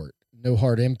Airport. No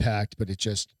hard impact, but it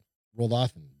just rolled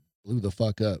off and blew the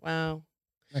fuck up. Wow.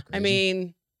 I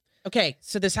mean, okay,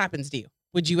 so this happens to you.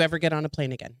 Would you ever get on a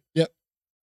plane again? Yep.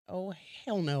 Oh,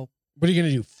 hell no. What are you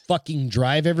going to do? Fucking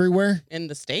drive everywhere? In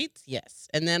the States? Yes.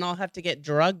 And then I'll have to get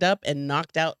drugged up and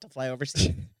knocked out to fly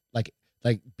overseas.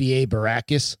 like B.A.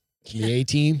 Baracus, the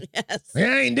A-team? Yes. I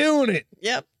ain't doing it.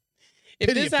 Yep.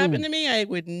 If this happened to me, I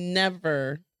would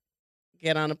never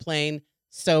get on a plane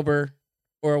sober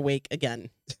or awake again.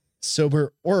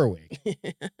 Sober or awake. It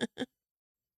happens.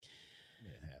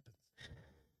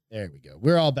 There we go.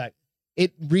 We're all back.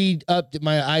 It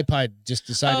my iPod just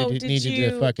decided it needed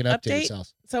to fucking update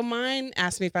itself. So mine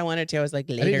asked me if I wanted to. I was like,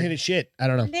 later. I didn't hit a shit. I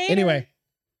don't know. Later. Anyway.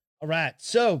 All right.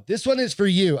 So this one is for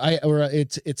you.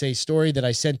 It's a story that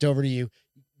I sent over to you.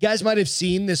 You guys might have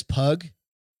seen this pug.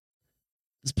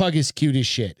 This pug is cute as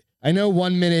shit. I know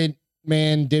 1 Minute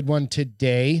Man did one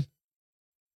today.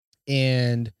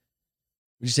 And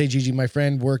would you say, Gigi, my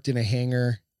friend worked in a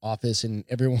hangar office and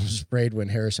everyone was afraid when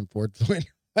Harrison Ford flew in.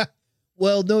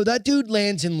 Well, no, that dude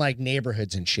lands in like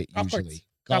neighborhoods and shit usually.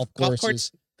 Golf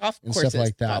courses and stuff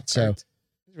like that. So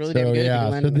really damn good.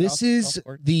 Yeah. So this is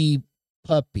the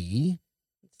puppy.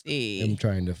 Let's see. I'm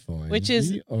trying to find. Which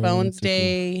is Bones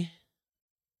Day.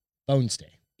 Bones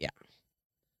Day. Yeah.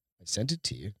 I sent it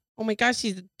to you. Oh my gosh,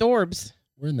 she's adorbs.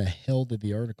 Where in the hell did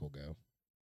the article go?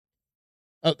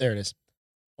 Oh, there it is.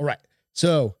 All right.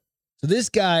 So this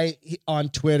guy on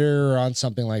Twitter or on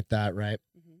something like that, right?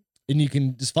 And you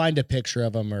can just find a picture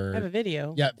of him or... I have a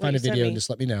video. Yeah, find a video and just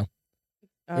let me know.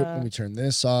 Let me turn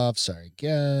this off. Sorry,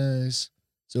 guys.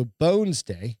 So Bones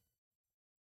Day.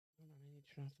 I need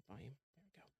to turn off the volume.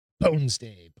 There we go. Bones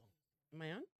Day. Am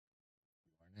I on? You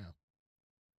are now.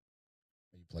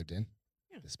 Are you plugged in?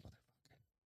 Yeah. This motherfucker.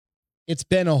 It's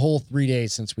been a whole 3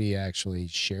 days since we actually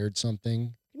shared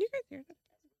something. Can you guys hear that?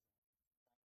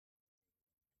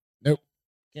 Nope.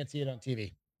 Can't see it on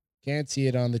TV. Can't see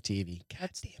it on the TV.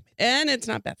 God damn it. And it's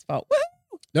not Beth's fault. Woo!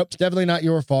 Nope, it's definitely not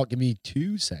your fault. Give me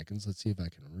 2 seconds. Let's see if I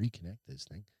can reconnect this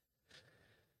thing.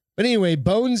 But anyway,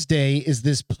 Bones Day is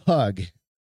this pug,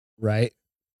 right?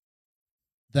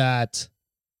 That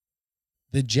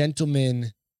the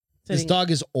gentleman, this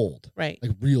dog is old. Right.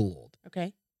 Like real old.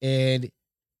 Okay. And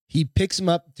he picks him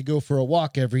up to go for a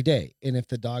walk every day. And if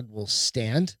the dog will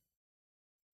stand,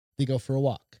 they go for a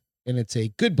walk. And it's a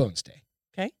good Bones Day.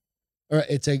 Okay. Or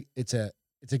it's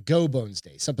a go Bones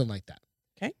Day, something like that.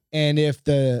 Okay. And if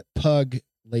the pug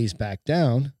lays back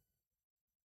down,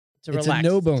 it's a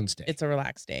no Bones Day. It's a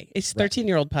relaxed day. It's a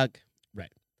 13-year-old pug.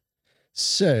 Right.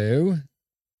 So,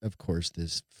 of course,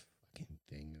 this fucking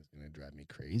thing is going to drive me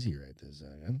crazy right this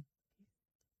second.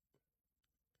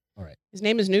 All right. His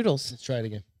name is Noodles. Let's try it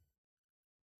again.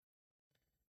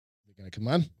 Is it going to come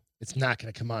on? It's not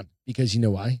going to come on. Because you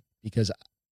know why? Because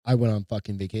I went on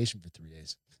fucking vacation for 3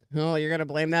 days. Oh, you're gonna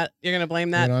blame that? You're gonna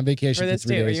blame that I went on vacation for this for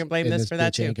 3 too? days. Are you gonna blame this for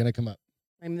that too? Ain't gonna come up.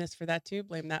 Blame this for that too?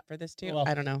 Blame that for this too? Well,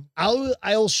 I don't know.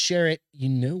 I'll share it. You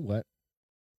know what?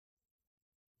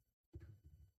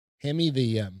 Hand me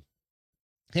the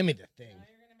thing.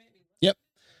 Yep.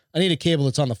 I need a cable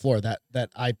that's on the floor. That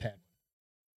iPad.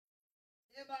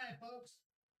 Stand by, folks.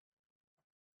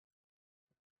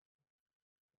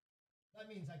 That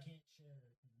means I can't share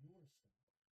your stuff.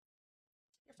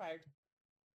 You're fired.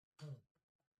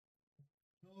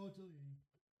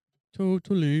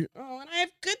 Totally. Oh, and I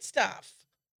have good stuff.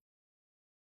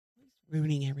 He's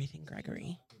ruining everything,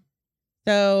 Gregory.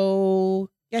 So,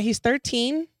 yeah, he's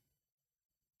 13.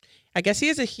 I guess he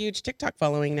has a huge TikTok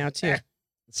following now, too. Let's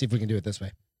see if we can do it this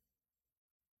way.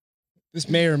 This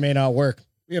may or may not work.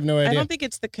 We have no idea. I don't think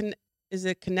it's is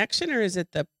it connection or is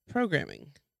it the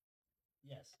programming?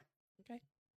 Yes. Okay.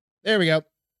 There we go.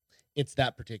 It's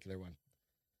that particular one.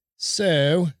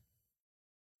 So.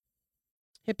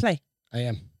 Hit play. I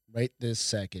am right this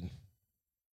second.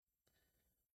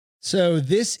 So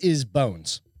this is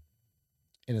Bones.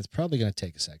 And it's probably going to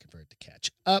take a second for it to catch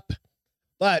up.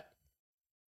 But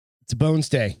It's a Bones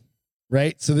Day,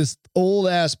 right? So this old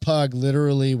ass pug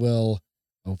literally will,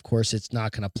 of course, it's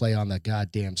not going to play on the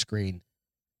goddamn screen.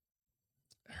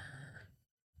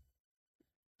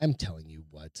 I'm telling you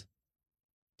what.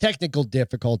 Technical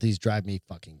difficulties drive me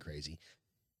fucking crazy.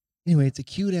 Anyway, it's a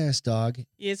cute ass dog.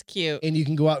 He is cute. And you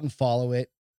can go out and follow it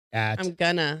at. I'm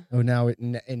gonna. Oh, now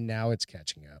it's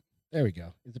catching up. There we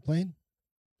go. Is it playing?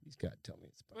 He's got to tell me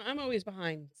it's playing. I'm always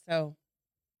behind, so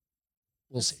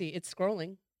Let's see. It's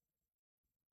scrolling.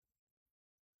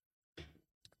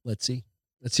 Let's see.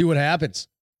 Let's see what happens.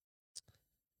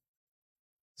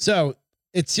 So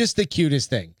it's just the cutest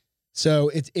thing. So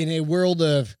it's in a world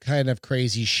of kind of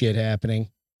crazy shit happening.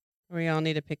 We all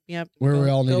need to pick me up. We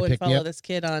all need to pick me up. Follow this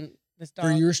kid on this dog.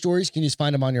 For your stories, can you just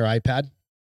find them on your iPad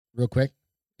real quick?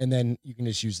 And then you can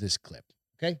just use this clip.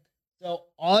 Okay. So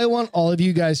all I want all of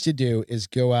you guys to do is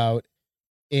go out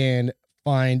and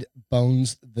find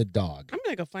Bones the dog. I'm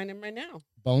going to go find him right now.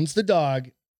 Bones the dog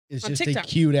is on just TikTok. a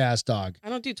cute ass dog. I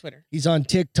don't do Twitter. He's on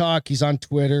TikTok. He's on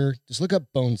Twitter. Just look up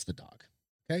Bones the dog.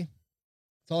 Okay.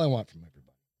 That's all I want from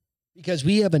everybody. Because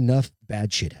we have enough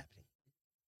bad shit happening.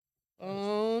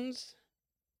 Bones.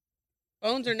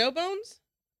 Bones or no bones?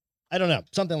 I don't know.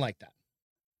 Something like that.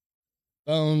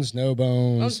 Bones, no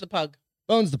bones. Bones the pug.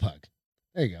 Bones the pug.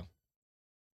 There you go.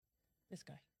 This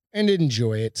guy. And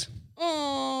enjoy it.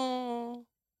 Oh.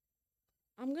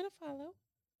 I'm going to follow.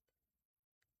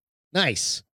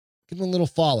 Nice. Give him a little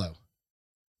follow.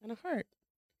 And a heart.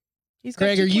 He's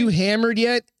Craig, are you hammered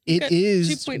yet? It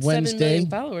is 2.7 Wednesday. million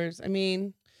followers. I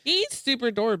mean, he's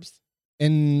super dorbs.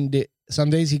 And some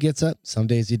days he gets up, some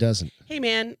days he doesn't. Hey,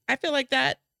 man, I feel like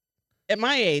that at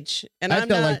my age. And I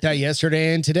felt like that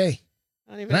yesterday and today.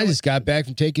 I just got back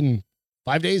from taking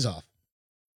 5 days off.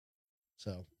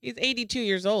 So he's 82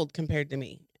 years old compared to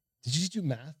me. Did you just do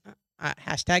math?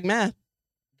 Hashtag math.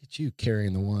 Look at you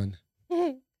carrying the one.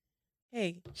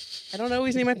 Hey, I don't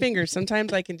always need my fingers.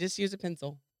 Sometimes I can just use a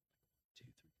pencil.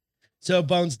 So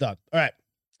Bones dog. All right.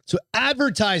 So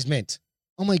advertisement.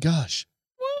 Oh my gosh.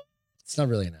 What? It's not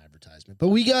really an advertisement, but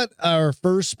we got our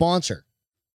first sponsor.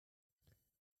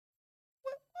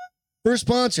 First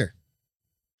sponsor.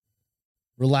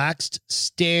 Relaxed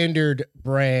Standard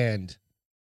brand.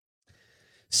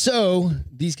 So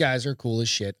these guys are cool as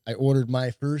shit. I ordered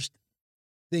my first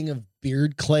thing of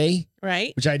beard clay,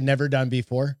 right? Which I'd never done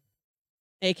before.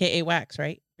 AKA wax,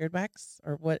 right? Beard wax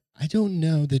or what? I don't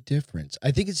know the difference.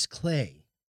 I think it's clay.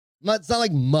 It's not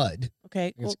like mud.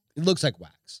 Okay. It looks like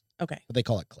wax. Okay. But they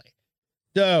call it clay.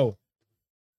 So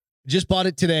just bought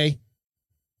it today.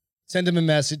 Sent them a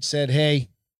message, said, hey,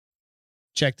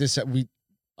 check this out.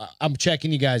 I'm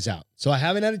checking you guys out. So I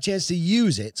haven't had a chance to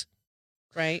use it.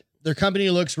 Right. Their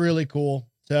company looks really cool.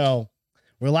 So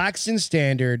Relaxed and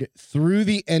Standard through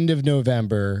the end of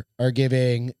November are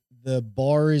giving the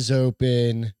bar is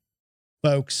open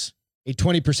folks a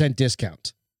 20%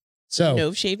 discount. So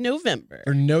No Shave November.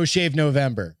 For No Shave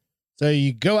November. So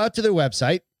you go out to their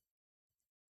website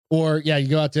or you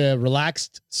go out to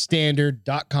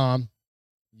relaxedstandard.com.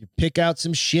 You pick out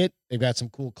some shit. They've got some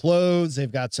cool clothes.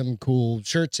 They've got some cool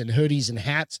shirts and hoodies and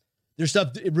hats. Their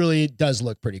stuff, it really does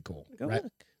look pretty cool. Go right?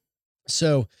 look.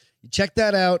 So you check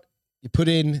that out. You put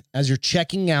in, as you're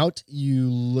checking out,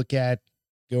 you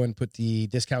go and put the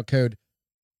discount code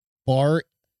BAR,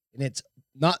 and it's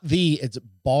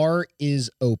BAR is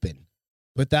open.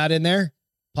 Put that in there.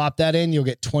 Pop that in. You'll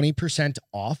get 20%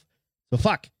 off.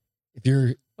 So if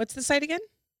you're. What's the site again?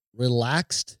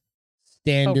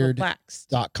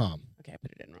 relaxedstandard.com. Okay, I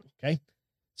put it in wrong. Okay.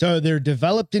 So they're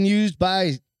developed and used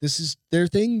by, this is their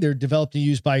thing. They're developed and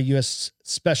used by U.S.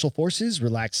 Special Forces.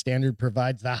 Relaxed Standard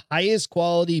provides the highest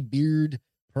quality beard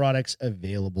products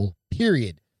available,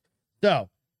 period. So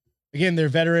again, they're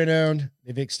veteran owned.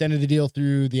 They've extended the deal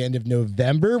through the end of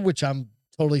November, which I'm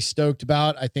totally stoked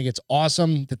about. I think it's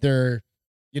awesome that they're,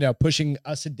 pushing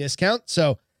us a discount.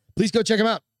 So please go check them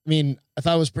out. I mean, I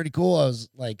thought it was pretty cool. I was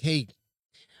like, hey.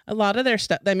 A lot of their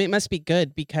stuff, I mean, it must be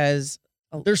good because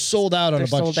they're sold out on a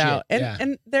bunch of shit.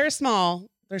 And they're small.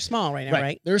 They're small right now,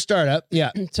 right? They're a startup.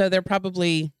 Yeah. So they're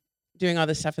probably doing all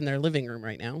this stuff in their living room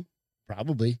right now.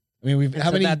 Probably. I mean,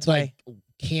 how many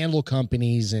candle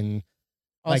companies and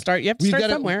you have to start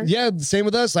somewhere. Same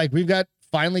with us. Like we've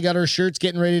finally got our shirts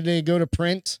getting ready to go to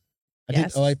print.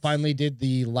 I finally did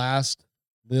the last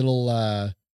little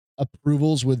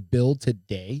approvals with Bill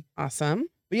today. Awesome.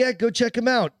 But go check them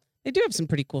out. They do have some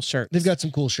pretty cool shirts. They've got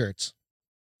some cool shirts.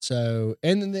 So,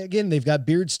 and then again, they've got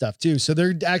beard stuff too. So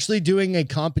they're actually doing a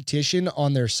competition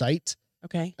on their site.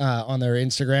 Okay. On their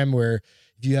Instagram, where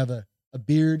if you have a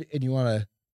beard and you want to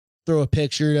throw a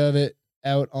picture of it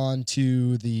out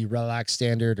onto the Relaxed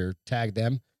Standard or tag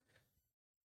them,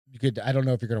 you could, I don't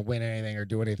know if you're going to win anything or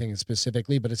do anything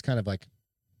specifically, but it's kind of like,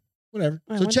 whatever.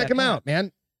 I So want check that them hat. out,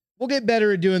 man. We'll get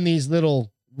better at doing these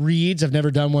little reads. I've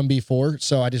never done one before,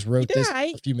 so I just wrote this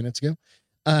a few minutes ago.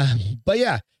 But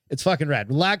yeah, it's fucking rad.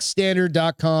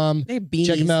 Relaxstandard.com. They have beanies.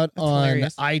 Check them out That's on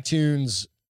hilarious. iTunes,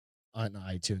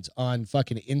 on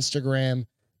fucking Instagram.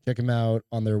 Check them out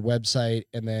on their website.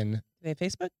 And then Do they have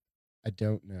Facebook? I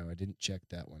don't know. I didn't check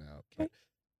that one out. Okay.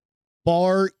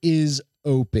 Bar is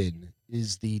open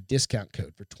is the discount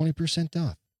code for 20%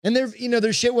 off. And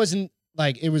their shit wasn't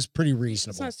like, it was pretty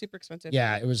reasonable. It's not super expensive.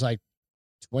 Yeah, it was like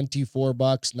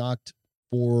 $24, knocked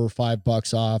 $4 or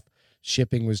 $5 off.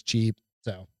 Shipping was cheap.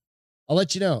 So I'll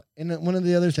let you know. And one of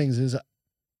the other things is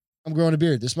I'm growing a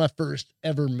beard. This is my first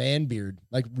ever man beard,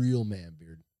 like real man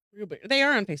beard. Real big. They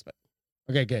are on Facebook.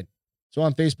 Okay, good. So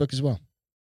on Facebook as well.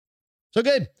 So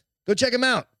good. Go check them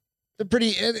out. They're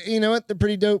pretty, you know what? They're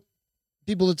pretty dope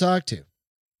people to talk to.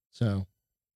 So we'll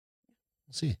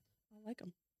see. I like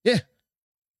them. Yeah.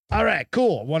 All right,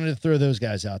 cool. Wanted to throw those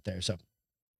guys out there. So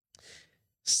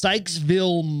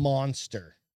Sykesville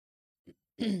Monster.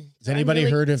 Has anybody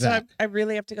heard of that? I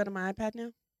really have to go to my iPad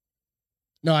now?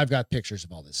 No, I've got pictures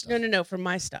of all this stuff. No, for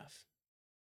my stuff.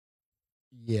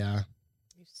 Yeah.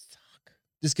 You suck.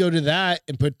 Just go to that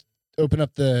and open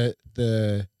up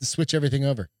the switch everything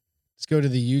over. Just go to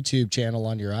the YouTube channel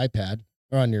on your iPad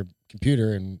or on your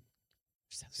computer and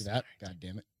see that. God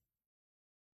damn it.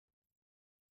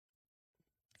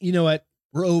 You know what?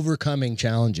 We're overcoming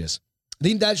challenges. I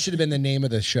think that should have been the name of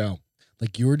the show.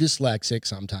 Like, you're dyslexic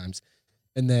sometimes.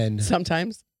 And then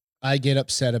sometimes I get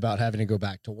upset about having to go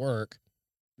back to work.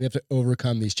 We have to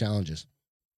overcome these challenges.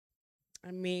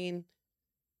 I mean,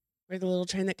 we're the little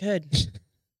train that could. Isn't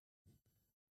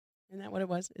that what it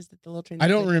was? Is it the little train that I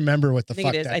don't could? remember what the I think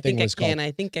fuck it is. that I thing think was I can. called.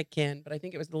 I think I can, but I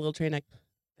think it was the little train that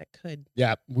could.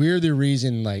 Yeah, we're the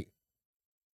reason, like,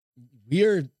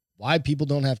 why people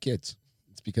don't have kids.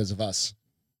 It's because of us.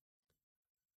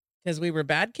 Because we were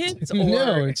bad kids? Or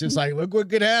No, it's just like, look what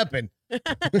could happen.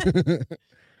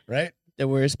 Right? The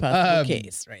worst possible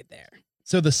case right there.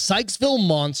 So the Sykesville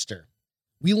Monster.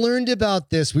 We learned about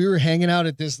this. We were hanging out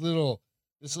at this little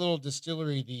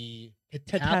distillery, the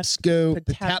Patapsco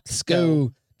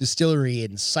Distillery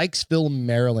in Sykesville,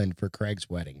 Maryland for Craig's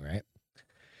wedding, right?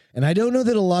 And I don't know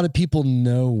that a lot of people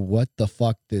know what the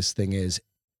fuck this thing is,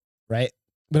 right?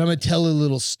 But I'm going to tell a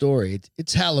little story.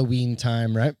 It's Halloween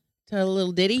time, right? Tell a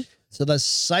little ditty. So the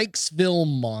Sykesville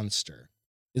Monster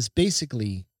is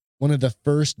basically one of the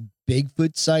first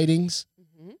Bigfoot sightings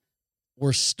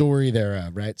or story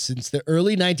thereof, right? Since the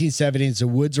early 1970s, the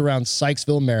woods around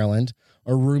Sykesville, Maryland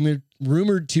are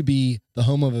rumored to be the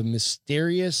home of a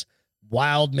mysterious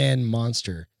wild man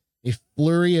monster. A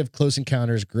flurry of close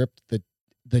encounters gripped the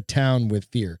town with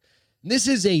fear. And this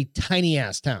is a tiny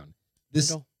ass town.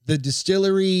 The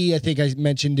distillery, I think I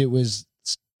mentioned it was,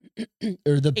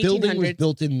 or the building was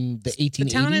built in the 1880s. The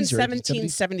town in or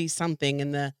 1770 something,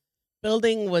 and the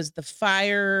building was the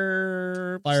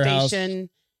firehouse station,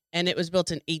 and it was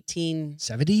built in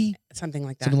 1870, something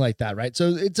like that. Something like that, right?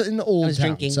 So it's an old I was town.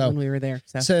 drinking So when we were there.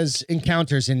 So. it says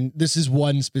encounters, and this is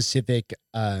one specific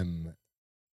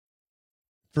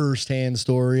first-hand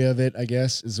story of it, I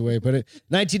guess, is the way I put it.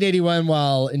 1981,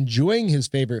 while enjoying his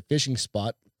favorite fishing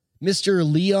spot, Mr.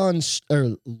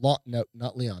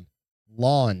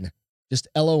 Lon, just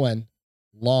L-O-N,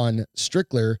 Lon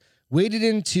Strickler, waded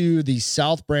into the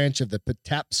south branch of the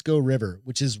Patapsco River,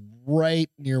 which is right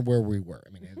near where we were. I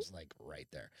mean, it's like right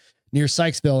there, near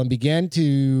Sykesville, and began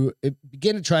to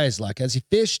try his luck. As he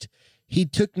fished, he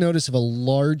took notice of a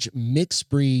large mixed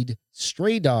breed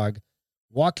stray dog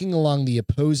walking along the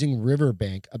opposing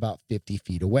riverbank about 50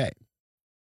 feet away.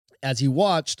 As he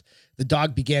watched, the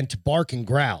dog began to bark and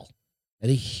growl at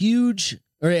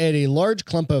a large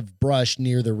clump of brush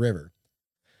near the river.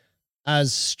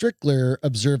 As Strickler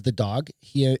observed the dog,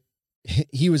 he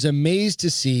was amazed to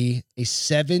see a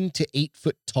 7 to 8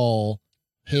 foot tall,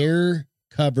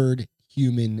 hair-covered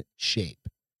human shape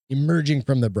emerging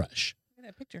from the brush. Look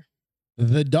at that picture.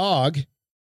 The dog,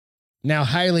 now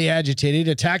highly agitated,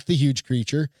 attacked the huge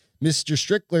creature. Mr.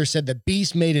 Strickler said the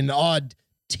beast made an odd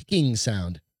ticking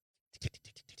sound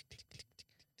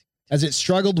as it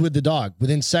struggled with the dog.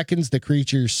 Within seconds, the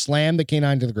creature slammed the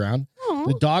canine to the ground. Aww.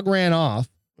 The dog ran off.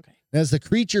 Okay. As the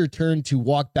creature turned to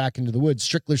walk back into the woods,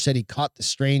 Strickler said he caught the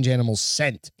strange animal's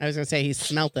scent. I was going to say he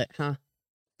smelt it, huh?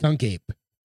 Skunk ape.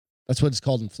 That's what it's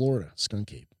called in Florida,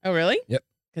 skunk ape. Oh, really? Yep.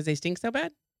 Because they stink so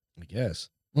bad? I guess.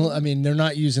 Well, I mean, they're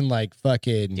not using like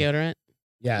fucking... Deodorant?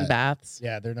 Yeah. Baths?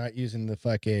 Yeah, they're not using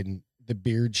the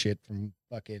beard shit from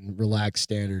fucking Relax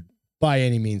Standard by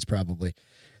any means, probably.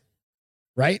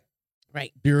 Right?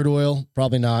 Right. Beard oil,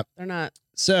 probably not. They're not.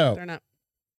 So They're not.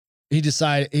 he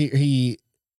decided he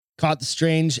caught the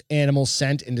strange animal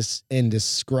scent and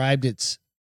described it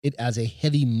as a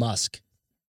heavy musk.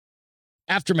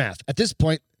 Aftermath. At this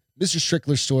point, Mr.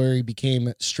 Strickler's story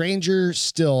became stranger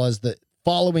still, as the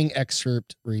following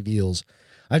excerpt reveals.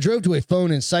 I drove to a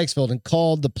phone in Sykesville and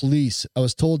called the police. I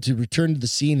was told to return to the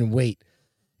scene and wait.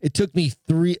 It took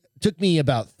me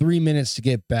about 3 minutes to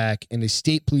get back, and a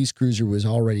state police cruiser was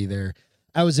already there.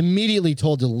 I was immediately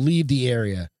told to leave the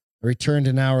area. I returned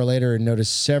an hour later and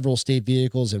noticed several state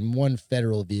vehicles and one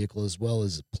federal vehicle, as well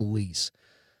as police.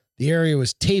 The area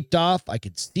was taped off. I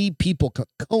could see people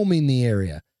combing the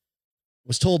area. I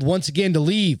was told once again to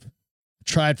leave. I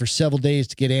tried for several days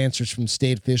to get answers from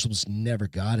state officials, never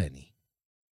got any.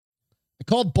 I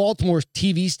called Baltimore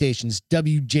TV stations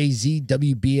WJZ,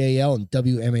 WBAL, and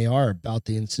WMAR about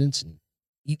the incidents, and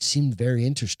each seemed very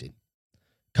interested.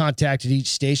 Contacted each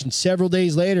station several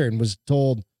days later and was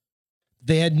told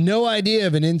they had no idea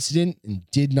of an incident and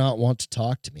did not want to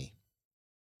talk to me.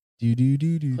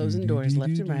 Closing doors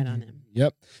left and right on him.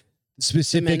 Yep. The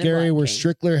specific area where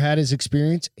Strickler had his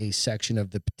experience, a section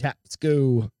of the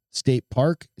Patapsco State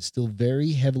Park, is still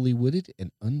very heavily wooded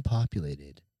and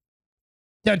unpopulated.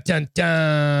 Dun, dun,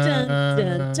 dun.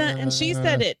 Dun, dun, dun. And she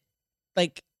said it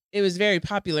like it was very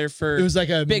popular for it was like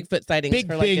a Bigfoot sightings big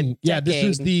for like thing. Yeah, this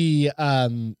was the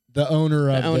owner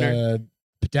of the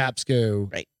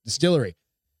Patapsco distillery.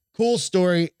 Cool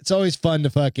story. It's always fun to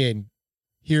fucking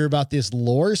hear about this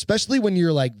lore, especially when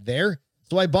you're like there.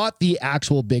 So I bought the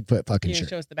actual Bigfoot fucking shirt.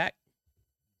 Show us the back.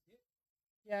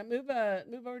 Yeah, move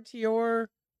over to your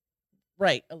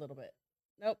right a little bit.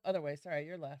 Nope, other way. Sorry,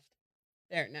 your left.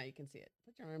 There, now you can see it.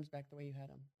 Put your arms back the way you had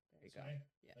them. There you go.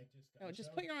 Yeah. No,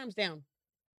 just put your arms down.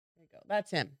 There you go.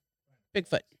 That's him.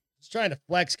 Bigfoot. He's trying to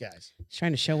flex, guys. He's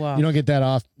trying to show off. You don't get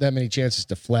that many chances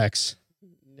to flex.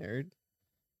 Nerd.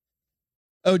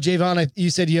 Oh, Javon, you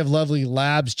said you have lovely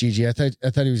labs, Gigi. I thought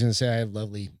he was going to say I have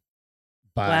lovely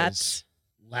buys.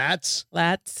 Lats?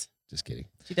 Just kidding.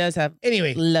 She does have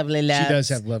lovely labs. She does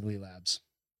have lovely labs.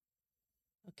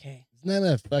 Okay. Isn't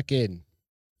that a fucking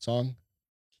song?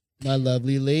 My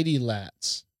lovely lady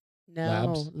lats. No,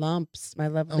 labs. lumps. My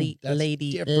lovely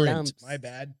lady different. lumps. My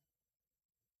bad.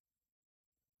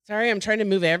 Sorry, I'm trying to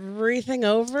move everything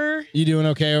over. You doing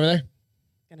okay over there?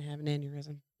 Gonna have an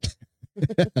aneurysm.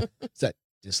 Is that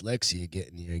dyslexia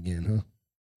getting you again, huh?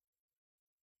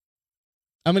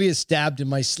 I'm gonna get stabbed in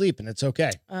my sleep, and it's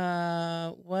okay.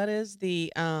 What is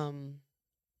the American?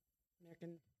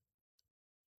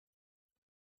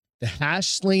 The hash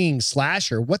slinging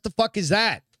slasher. What the fuck is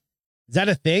that? Is that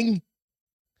a thing?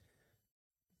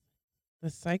 The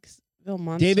Sykesville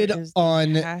Monster. David is on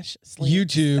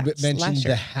YouTube mentioned slasher.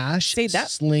 the hash Say that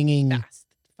slinging fast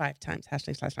 5 times. Hash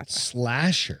sling slash.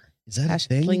 Slasher. Is that hash a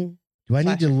thing? Sling, Do I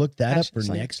slasher. need to look that Hash up for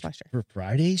sling slasher. for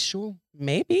Friday's show?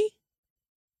 Maybe.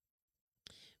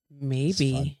 This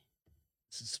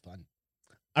is fun.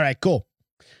 All right, cool.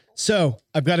 So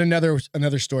I've got another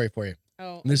story for you.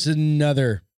 Oh, This is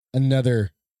another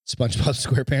SpongeBob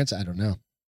SquarePants. I don't know.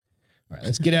 All right,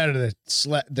 let's get out of the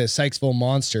Sykesville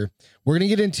Monster. We're gonna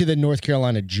get into the North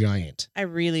Carolina Giant. I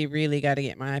really, really got to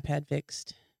get my iPad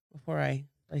fixed before I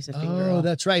place a finger. Oh, off.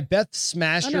 that's right. Beth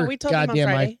smashed her we told them on goddamn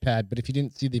Friday. iPad. But if you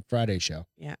didn't see the Friday show,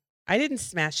 Yeah, I didn't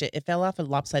smash it. It fell off a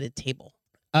lopsided table.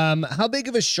 how big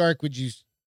of a shark would you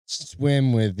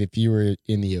swim with if you were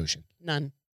in the ocean?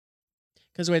 None.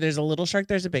 Because where there's a little shark,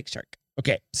 there's a big shark.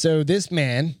 Okay, so this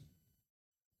man,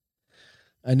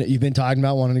 I know you've been talking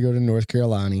about wanting to go to North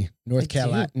Carolina,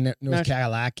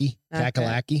 Kakalaki.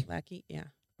 Kakalaki, yeah.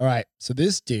 All right, so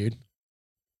this dude,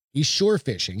 he's shore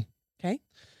fishing. Okay.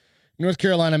 North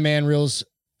Carolina man reels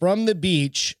from the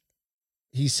beach.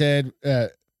 He said,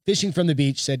 fishing from the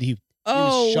beach, said he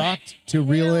was shocked to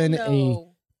reel in a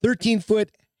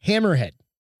 13-foot hammerhead.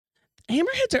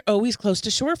 Hammerheads are always close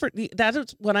to shore.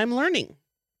 That's what I'm learning.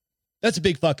 That's a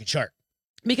big fucking shark.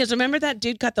 Because remember that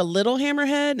dude caught the little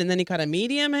hammerhead and then he caught a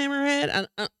medium hammerhead?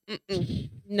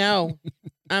 No.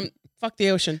 Fuck the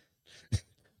ocean.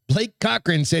 Blake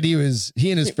Cochran said he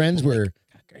and his friends were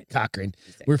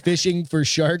fishing for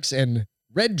sharks and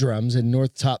red drums in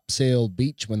North Topsail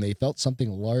Beach when they felt something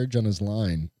large on his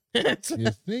line.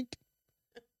 You think?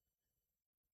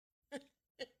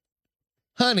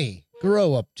 Honey,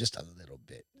 grow up just a little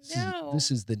bit.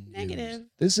 This is the news. Negative.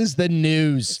 This is the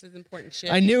news. This is important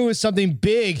shit. I knew it was something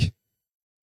big.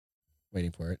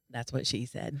 Waiting for it. That's what she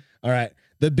said. All right.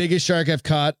 The biggest shark I've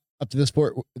caught up to this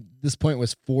point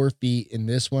was 4 feet. And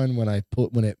this one, when I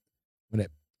pulled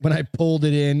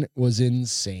it in, was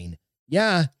insane.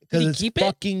 Yeah, because it's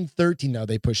fucking 13. No,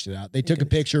 they pushed it out. They took a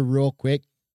picture real quick.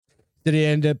 That it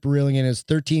ended up reeling in as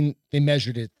 13. They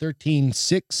measured it 13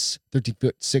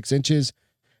 foot 6 inches,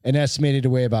 and estimated to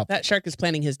weigh about. That shark is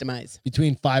planning his demise.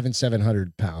 Between 500 and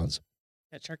 700 pounds.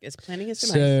 That shark is planning his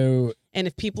demise. So, and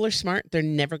if people are smart, they're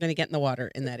never going to get in the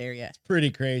water in that area. It's pretty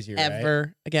crazy, right?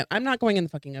 Ever again. I'm not going in the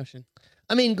fucking ocean.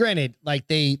 I mean, granted, like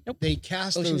they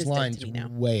cast Ocean those lines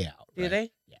way out. Do right?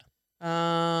 they? Yeah.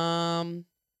 I'm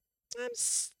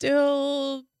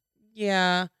still,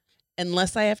 yeah.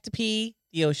 Unless I have to pee,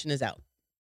 the ocean is out.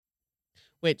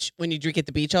 Which, when you drink at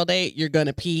the beach all day, you're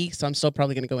gonna pee. So I'm still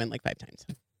probably gonna go in like 5 times.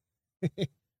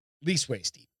 Least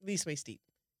waist deep. Least waist deep.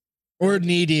 Or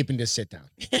knee deep and just sit down.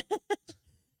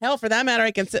 Hell, for that matter,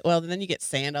 I can sit. Well, then you get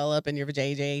sand all up in your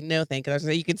vajayjay. No, thank you.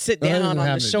 You can sit down on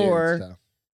the shore. Dude, so.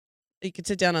 You can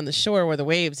sit down on the shore where the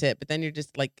waves hit, but then you're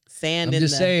just like sand. I'm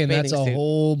just saying that's a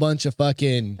whole bunch of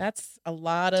fucking. That's a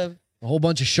lot of. A whole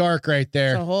bunch of shark right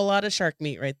there. That's a whole lot of shark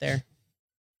meat right there.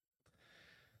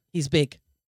 He's big.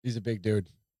 He's a big dude.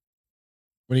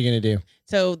 What are you gonna do?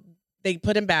 So they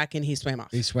put him back and he swam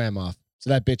off. He swam off. So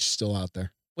that bitch is still out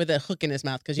there with a hook in his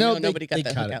mouth because nobody got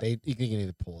that hook out. You can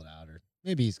either pull it out or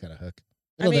maybe he's got a hook.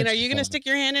 I mean, are you gonna stick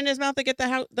your hand in his mouth to get the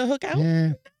hook out?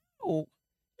 Yeah. No,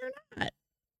 you're not.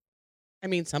 I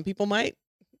mean, some people might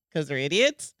because they're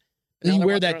idiots. You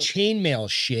wear that chainmail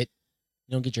shit.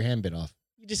 You don't get your hand bit off.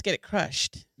 You just get it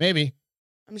crushed. Maybe.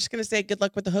 I'm just gonna say good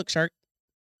luck with the hook, shark.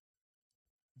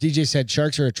 DJ said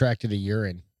sharks are attracted to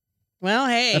urine. Well,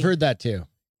 hey, I've heard that too.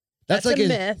 That's like a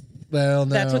myth. Well,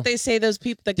 no. That's what they say. Those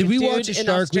people. Did we watch a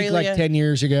Shark Week like 10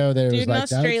 years ago? That it was like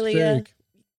Australia.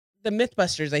 The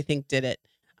MythBusters, I think, did it.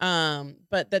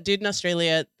 But the dude in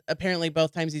Australia, apparently,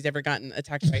 both times he's ever gotten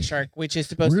attacked by a shark, which is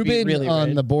supposed to be really on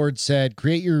rude. the board said,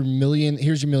 "Create your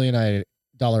here's your $1 million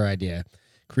idea.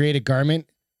 Create a garment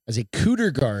as a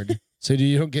cooter guard so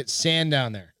you don't get sand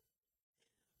down there,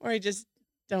 or I just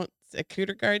don't." A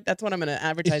cooter guard. That's what I'm going to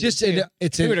advertise. It's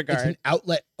an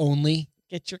outlet only.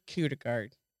 Get your cooter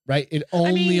guard. Right. It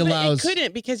only allows. But it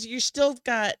couldn't because you still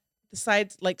got the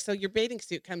sides so your bathing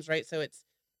suit comes right. So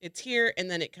it's here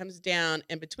and then it comes down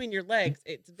and between your legs.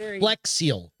 It's very Flex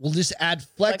Seal. We'll just add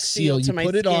Flex Seal. You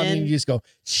put it on and you just go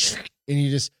and you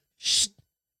just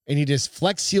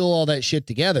Flex Seal all that shit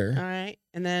together. All right.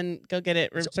 And then go get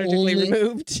it surgically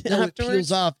removed. No, it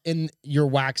peels off and you're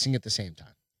waxing at the same time.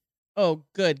 Oh,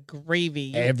 good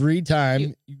gravy. Every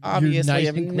time. You obviously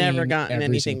have never gotten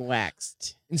anything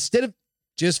waxed. Instead of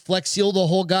just Flex Seal the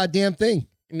whole goddamn thing.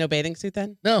 No bathing suit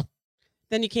then? No.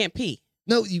 Then you can't pee.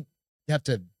 No, you have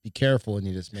to be careful and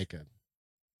you just make a.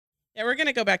 Yeah, we're going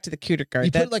to go back to the cooter guard.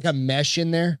 You put like a mesh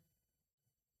in there.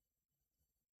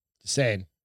 Just saying.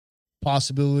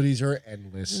 Possibilities are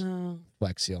endless.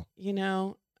 Flex Seal.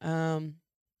 I'll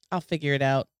figure it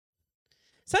out.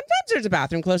 Sometimes there's a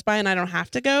bathroom close by and I don't have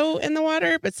to go in the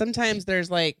water, but sometimes there's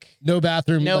no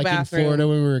bathroom. In Florida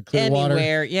when we were in Clearwater.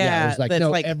 Anywhere, yeah. It was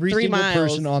like every 3 single miles.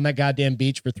 person on that goddamn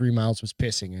beach for 3 miles was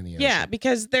pissing in the ocean. Yeah,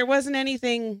 because there wasn't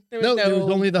anything. There was there was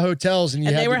only the hotels, and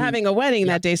they were having a wedding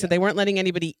that day, so they weren't letting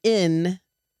anybody in.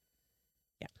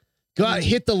 Yeah, go out,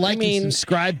 hit the like and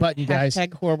subscribe button, guys.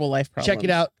 Horrible life problems. Check it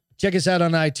out. Check us out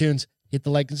on iTunes. Hit the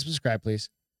like and subscribe, please.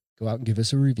 Go out and give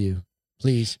us a review.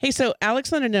 Please. Hey, so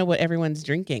Alex wanted to know what everyone's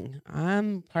drinking.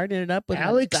 I'm partying it up with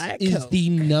Alex Diet is Coke. the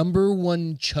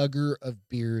 #1 chugger of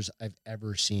beers I've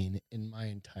ever seen in my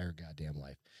entire goddamn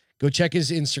life. Go check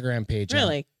his Instagram page.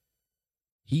 Really?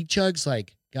 He chugs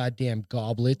like goddamn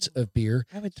goblets of beer.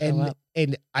 I would throw up.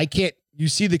 And I can't. You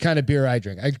see the kind of beer I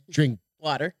drink. I drink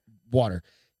water.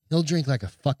 He'll drink like a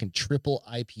fucking triple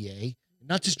IPA.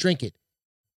 Not just drink it.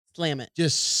 Slam it.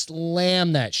 Just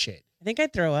slam that shit. I think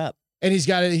I'd throw up. And he's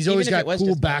always got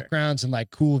cool backgrounds and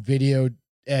like cool video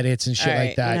edits and shit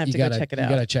like that. You gotta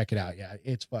check it out. Yeah,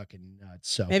 it's fucking nuts.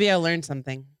 So maybe I'll learn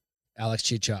something. Alex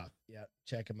Chichop. Yeah,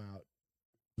 check him out.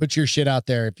 Put your shit out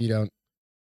there if you don't,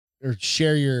 or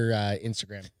share your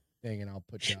Instagram thing, and I'll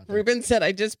put you out there. Ruben said,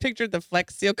 "I just pictured the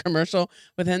Flex Seal commercial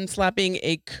with him slapping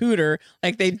a cooter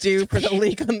like they do for the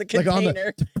leak on the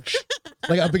container,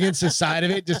 like up against the side of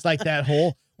it, just like that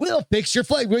hole. We'll fix your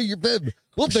flag. We'll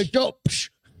fix your."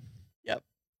 Yep,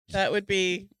 that would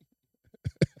be.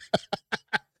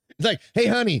 It's like, hey,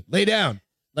 honey, lay down.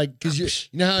 Like, because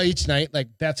you know how each night,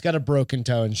 like, Beth's got a broken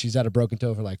toe, and she's had a broken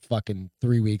toe for like fucking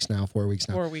 3 weeks now, 4 weeks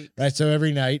now. 4 weeks. Right? So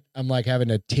every night, I'm like having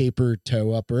to tape her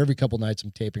toe up, or every couple nights, I'm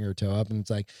taping her toe up. And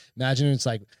it's like, imagine it's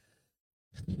like,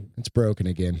 it's broken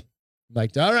again. I'm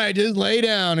like, all right, just lay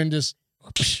down and just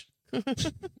fucking.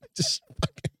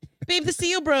 Babe, the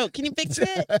seal broke. Can you fix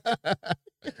it?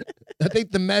 I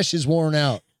think the mesh is worn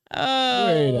out.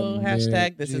 Oh,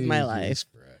 hashtag this is my life.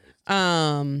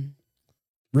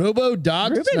 Robo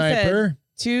Dog Ruben Sniper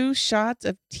 2 shots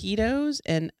of Tito's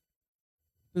and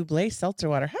Bublé seltzer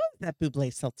water. How is that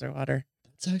Bublé seltzer water?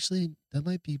 That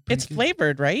might be it's good.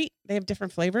 Flavored, right? They have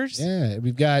different flavors. Yeah,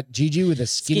 we've got Gigi with a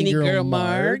skinny girl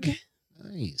marg.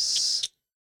 Nice.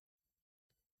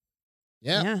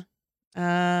 Yeah.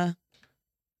 I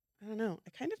don't know. I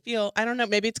kind of feel, I don't know.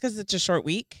 Maybe it's because it's a short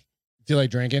week. Feel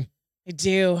like drinking? I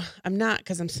do. I'm not,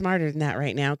 because I'm smarter than that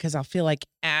right now, because I'll feel like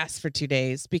ass for 2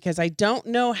 days because I don't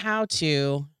know how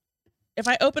to. If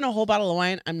I open a whole bottle of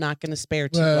wine, I'm not going to spare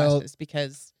 2 glasses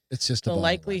because it's just the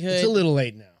likelihood. It's a little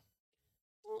late now.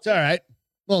 It's all right.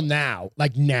 Well, now.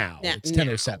 It's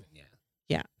 10:07.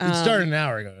 Yeah. It started an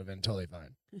hour ago. It would have been totally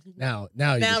fine. Now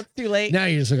it's too late. Now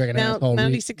you just look like an asshole.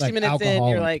 60 minutes in,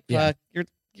 you're like, fuck, you're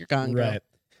gone, girl. Right.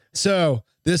 So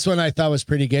this one I thought was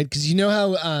pretty good because you know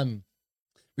how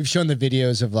we've shown the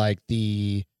videos of like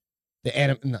they're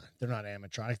not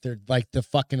animatronic. They're like the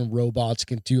fucking robots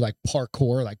can do like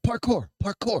parkour.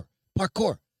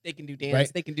 They can do dance.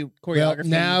 Right? They can do choreography. Well,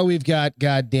 now we've got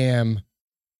goddamn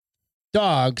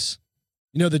dogs.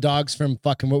 You know the dogs from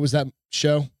fucking, what was that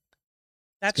show?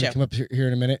 That show. Come up here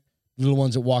in a minute. Little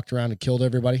ones that walked around and killed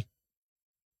everybody.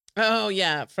 Oh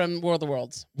yeah, from World of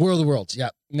Worlds. World of Worlds. Yeah.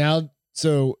 Now,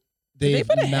 so did they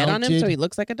put a head on him so he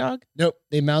looks like a dog? Nope.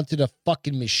 They mounted a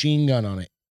fucking machine gun on it.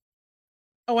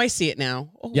 Oh, I see it now.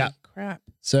 Oh yeah. Crap.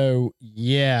 So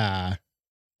yeah.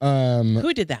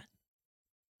 Who did that?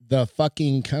 The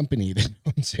fucking company that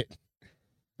owns it.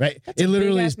 Right? It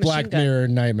literally is Black Mirror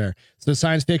nightmare. So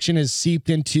science fiction is seeped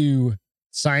into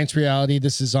science reality.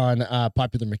 This is on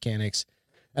Popular Mechanics.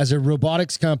 As a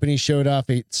robotics company showed off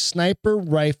a sniper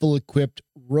rifle equipped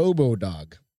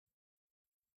robo-dog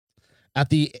at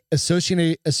the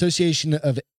Association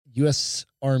of U.S.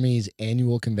 Army's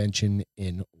annual convention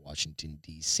in Washington,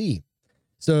 D.C.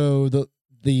 So the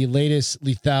latest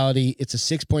lethality, it's a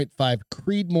 6.5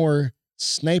 Creedmoor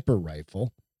sniper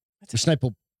rifle. That's a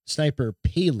sniper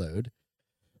payload,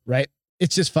 right?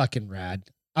 It's just fucking rad.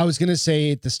 I was gonna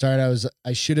say at the start,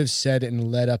 I should have said and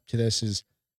led up to this is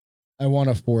I want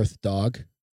a 4th dog.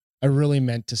 I really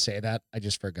meant to say that. I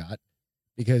just forgot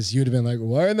because you'd have been like,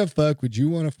 why in the fuck would you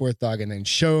want a 4th dog? And then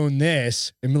shown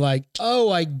this and be like,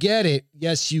 oh, I get it.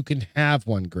 Yes, you can have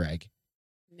one, Greg.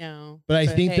 No, but I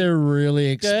think they're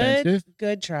really expensive.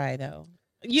 Good try though.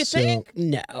 You think?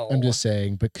 No, I'm just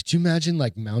saying. But could you imagine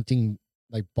like mounting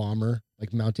like Bomber,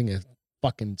 like mounting a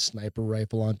fucking sniper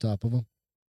rifle on top of him?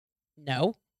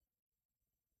 No.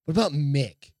 What about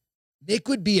Mick? Mick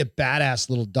would be a badass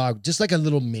little dog, just like a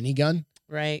little minigun.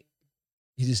 Right.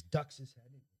 He just ducks his head.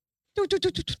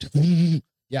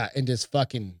 Yeah, and just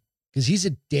fucking, because he's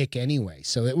a dick anyway,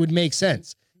 so it would make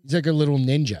sense. He's like a little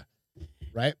ninja,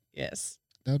 right? Yes.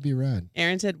 That would be rad.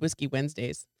 Aaron said Whiskey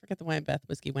Wednesdays. Forget the wine, Beth.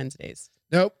 Whiskey Wednesdays.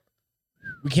 Nope.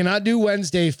 We cannot do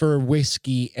Wednesday for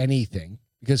whiskey anything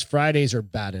because Fridays are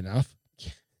bad enough.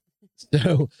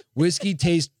 So whiskey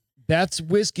taste, Beth's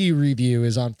whiskey review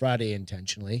is on Friday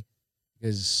intentionally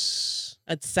because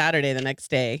it's Saturday the next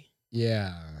day.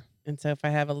 Yeah. And so if I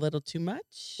have a little too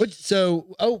much.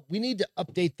 We need to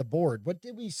update the board. What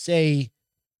did we say?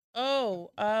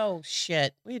 Oh,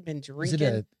 shit. We had been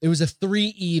drinking. It was a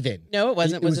 3 even. No, it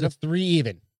wasn't. Was it a 3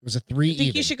 even? It was a 3 even. I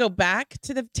think you should go back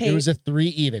to the tape. It was a 3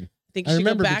 even. I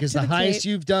remember because the highest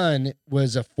you've done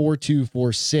was a 4.2,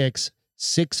 4.6,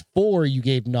 6.4. You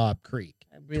gave Knob Creek.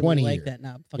 I really like that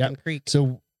Knob fucking Creek.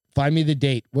 So find me the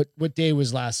date. What day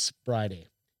was last Friday?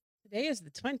 Today is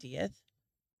the 20th.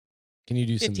 Can you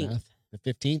do 15th. some math?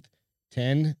 The 15th,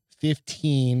 10,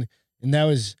 15, and that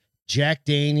was Jack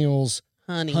Daniel's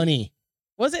honey.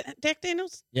 Was it Jack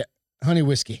Daniel's? Yeah, honey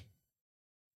whiskey.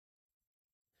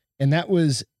 And that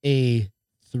was a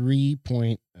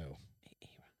 3.0.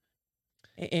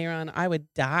 Hey, Aaron, I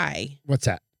would die. What's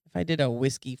that? If I did a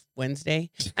Whiskey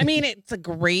Wednesday. I mean, it's a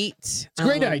great... It's a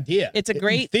great idea. It's a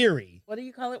great... theory. What do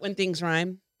you call it when things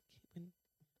rhyme?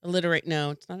 Alliterate.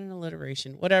 No, it's not an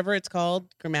alliteration. Whatever it's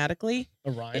called grammatically.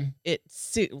 A rhyme?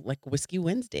 It's like Whiskey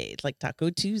Wednesday. It's like Taco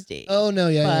Tuesday. Oh, no,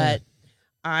 yeah. But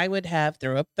I would have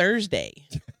Throw Up Thursday.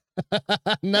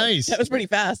 Nice. That was pretty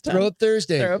fast. Huh? Throw Up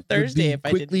Thursday. Throw Up Thursday. If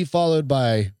quickly I did followed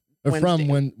by... Or Wednesday. From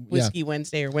when... Whiskey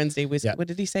Wednesday or Wednesday Whiskey. Yeah. What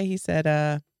did he say? He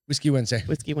said... Whiskey Wednesday.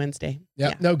 Whiskey Wednesday.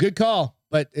 Yeah. No, good call.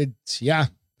 But it's... Yeah.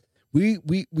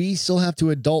 We still have to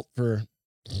adult for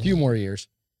a few more years.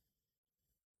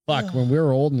 Fuck, when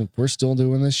we're old and we're still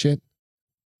doing this shit.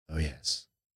 Oh, yes.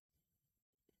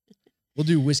 We'll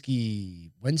do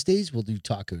Whiskey Wednesdays. We'll do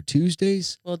Taco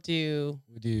Tuesdays. We'll do...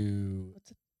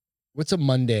 What's a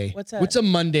Monday? What's a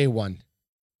Monday one?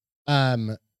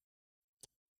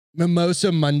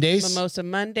 Mimosa Mondays. Mimosa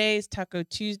Mondays, Taco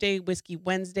Tuesday, Whiskey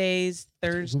Wednesdays,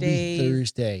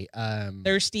 Thursdays. Thirsty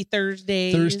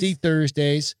Thursdays. Thirsty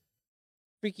Thursdays.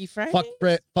 Freaky Fridays.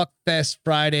 Fuck Fest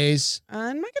Fridays.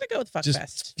 I'm not gonna go with Fuck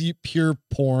Fest. Just pure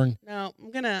porn. No,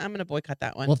 I'm gonna boycott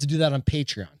that one. We'll have to do that on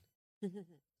Patreon.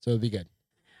 So it'll be good.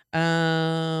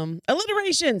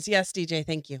 Alliterations. Yes, DJ.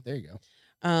 Thank you. There you go. Is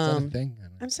Um, that a thing?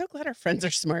 I'm so glad our friends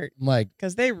are smart I'm like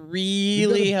because they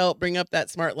really help bring up that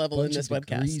smart level in this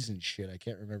webcast. Degrees and shit. I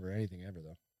can't remember anything ever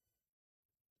though.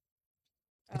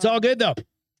 It's all good though.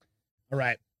 All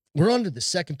right. We're on to the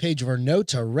second page of our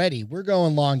notes already. We're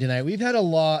going long tonight. We've had a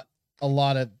lot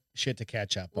of shit to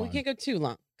catch up on. We can't go too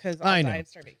long because I know.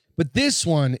 But this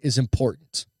one is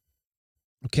important.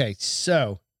 Okay,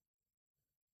 so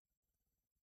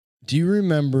do you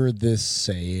remember this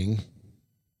saying?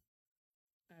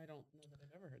 I don't know that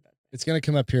I've ever heard that. It's going to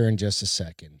come up here in just a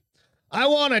second. I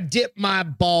want to dip my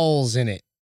balls in it.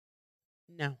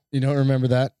 No. You don't remember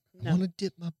that? No. I want to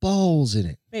dip my balls in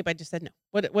it. Babe, I just said no.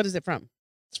 What is it from?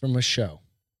 It's from a show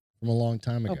from a long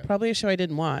time ago. Oh, probably a show I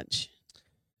didn't watch.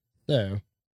 So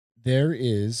there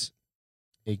is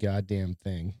a goddamn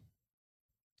thing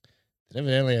that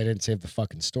evidently I didn't save the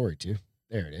fucking story to.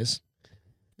 There it is.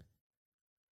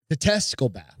 The testicle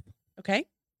bath. Okay.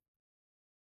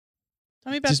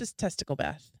 Tell me about this testicle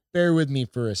bath. Bear with me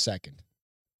for a second.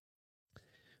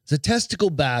 It's a testicle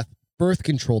bath birth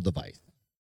control device.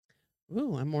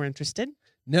 Ooh, I'm more interested.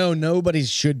 No, nobody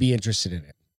should be interested in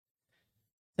it.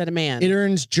 Is that a man? It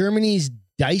earns Germany's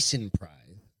Dyson Prize.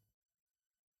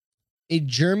 A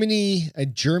German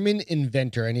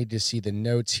inventor, I need to see the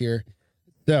notes here.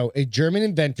 So, a German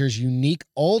inventor's unique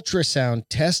ultrasound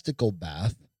testicle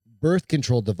bath birth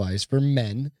control device for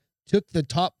men took the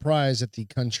top prize at the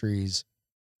country's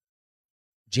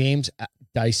James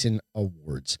Dyson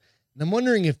Awards. And I'm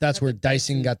wondering if that's where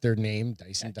Dyson got their name.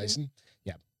 Dyson.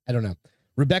 Yeah, I don't know.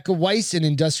 Rebecca Weiss, an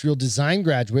industrial design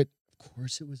graduate. Of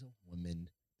course, it was a woman.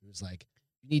 It was like,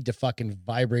 you need to fucking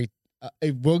vibrate.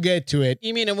 We'll get to it.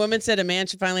 You mean a woman said a man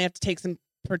should finally have to take some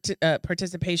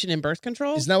participation in birth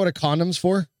control? Isn't that what a condom's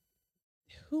for?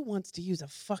 Who wants to use a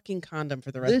fucking condom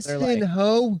for the rest of their Listen, life?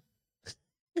 ho.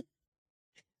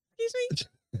 Excuse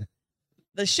me?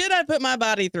 The shit I put my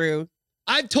body through.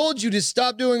 I've told you to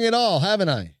stop doing it all, haven't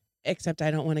I? Except I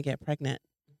don't want to get pregnant.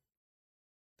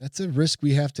 That's a risk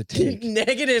we have to take.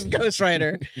 Negative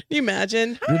ghostwriter. Can you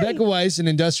imagine? Hi. Rebecca Weiss, an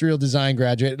industrial design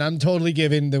graduate, and I'm totally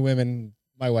giving the women,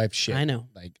 my wife, shit. I know.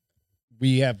 Like,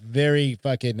 we have very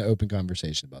fucking open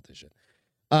conversation about this shit.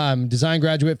 Design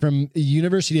graduate from the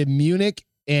University of Munich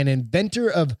and inventor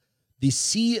of the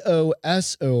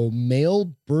COSO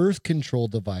male birth control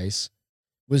device,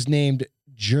 was named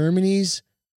Germany's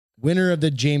winner of the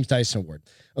James Dyson Award.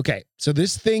 Okay, so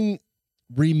this thing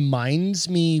reminds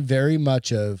me very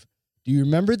much of, do you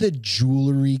remember the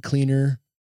jewelry cleaner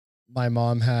my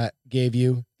mom gave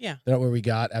you? Yeah. That where we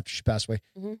got after she passed away?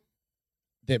 Mm-hmm.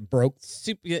 That broke?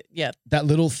 Super, yeah. That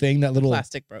little thing, that little...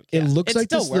 Plastic broke, yeah. It looks like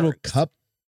this little cup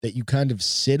that you kind of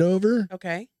sit over.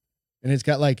 Okay. And it's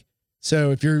got like...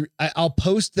 So if you're... I'll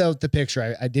post out the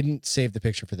picture. I didn't save the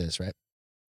picture for this, right?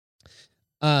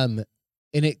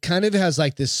 And it kind of has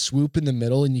like this swoop in the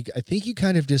middle, and I think you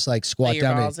kind of just like squat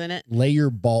down and lay your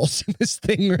balls in this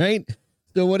thing, right?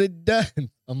 So what it does,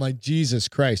 I'm like, Jesus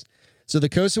Christ. So the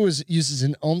COSO uses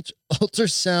an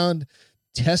ultrasound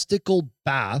testicle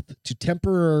bath to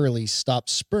temporarily stop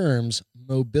sperm's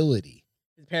mobility.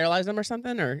 Paralyze them or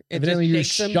something, or evidently you're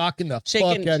shocking the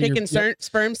fuck out of your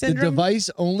sperm syndrome. The device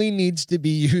only needs to be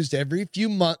used every few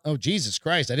months. Oh, Jesus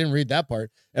Christ. I didn't read that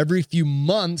part. Every few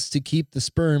months to keep the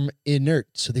sperm inert.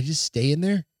 So they just stay in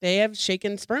there? They have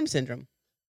shaken sperm syndrome.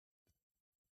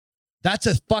 That's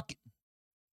a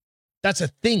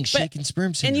thing, shaken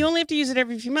sperm syndrome. And you only have to use it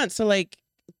every few months. So like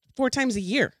 4 times a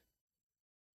year.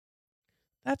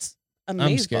 That's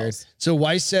amazing. I'm scared. So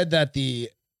Weiss said that the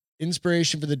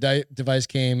inspiration for the device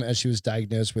came as she was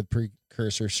diagnosed with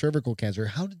precursor cervical cancer.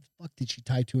 How the fuck did she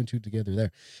tie 2 and 2 together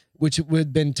there? Which would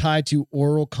have been tied to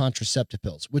oral contraceptive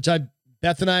pills, which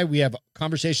Beth and I, we have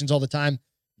conversations all the time.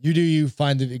 You do, you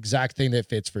find the exact thing that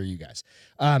fits for you guys.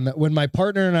 When my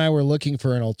partner and I were looking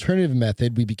for an alternative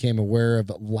method, we became aware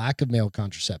of lack of male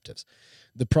contraceptives.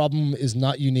 The problem is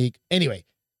not unique. Anyway,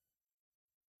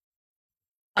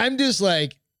 I'm just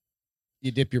like,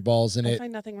 you dip your balls in it. I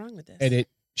find nothing wrong with this. And it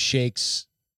shakes,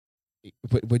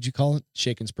 what'd you call it?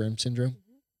 Shaken sperm syndrome?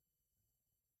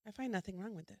 Mm-hmm. I find nothing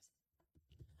wrong with this.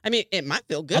 I mean, it might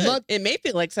feel good. It may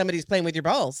feel like somebody's playing with your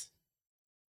balls.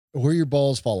 or your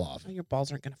balls fall off. Oh, your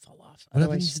balls aren't going to fall off. What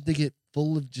happens if they get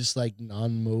full of just like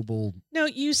non-mobile? No,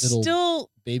 you still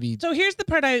baby. So here's the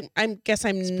part I guess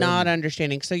I'm not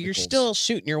understanding. So you're still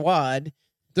shooting your wad.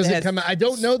 Does it come out? I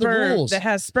don't know the rules. That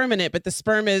has sperm in it, but the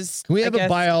sperm is. Can we have a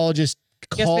biologist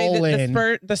call in?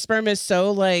 The sperm is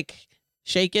so like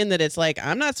shaken that it's like,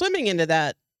 I'm not swimming into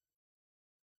that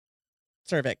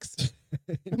cervix.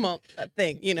 Well, that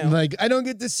thing, you know. Like, I don't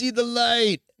get to see the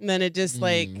light. And then it just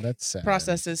that's sad.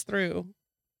 processes through.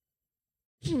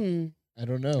 I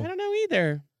don't know. I don't know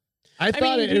either. I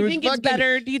thought mean, do you think it's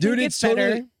better? Do you think it's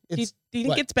better? Do you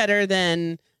think it's better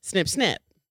than snip snip?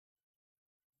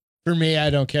 For me, I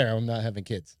don't care. I'm not having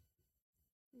kids.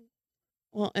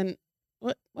 Well, and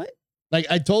what? Like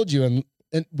I told you,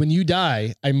 and when you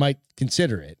die, I might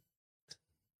consider it.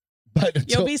 But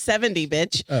you'll be 70,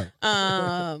 bitch.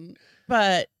 Oh.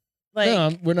 But like,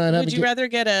 no, we're not. Would you rather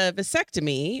get a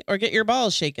vasectomy or get your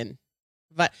balls shaken?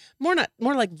 More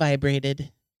like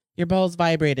vibrated. Your balls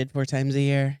vibrated 4 times a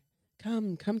year.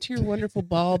 Come to your wonderful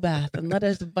ball bath and let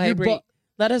us vibrate.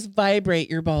 Let us vibrate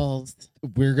your balls.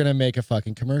 We're gonna make a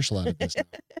fucking commercial out of this now.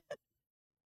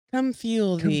 Come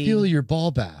feel your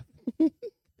ball bath.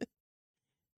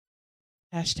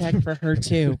 Hashtag for her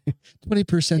too.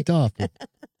 20% off.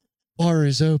 Bar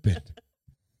is open.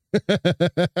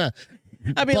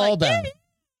 I'll be ball like, bath.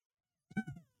 Yeah.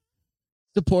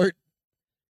 Support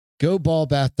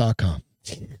goballbath.com.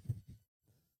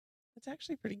 That's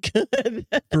actually pretty good.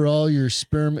 For all your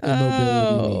sperm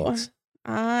immobility needs.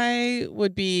 I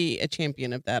would be a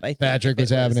champion of that. I think Patrick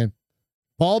was having it.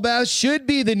 Ball Bath should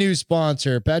be the new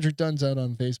sponsor. Patrick Dunn's out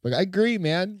on Facebook. I agree,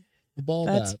 man. The Ball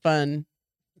That's Bath. fun.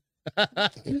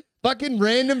 Fucking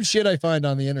random shit I find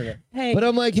on the internet. Hey. But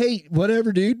I'm like, hey,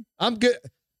 whatever, dude. I'm good.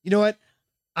 You know what?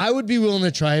 I would be willing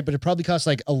to try it, but it probably costs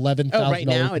like $11,000 right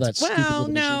now for that stupid little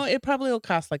no, machine. it probably will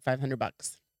cost like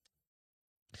 $500.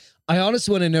 I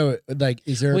honestly want to know, like,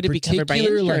 is there would a it be covered by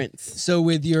insurance? So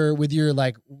with your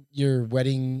like your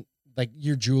wedding, like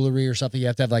your jewelry or something, you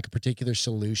have to have like a particular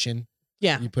solution.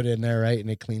 Yeah, you put it in there, right, and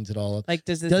it cleans it all up. Like,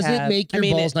 does it make your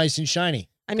balls nice and shiny?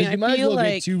 I mean, you might as well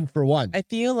get 2 for 1. I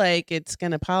feel like it's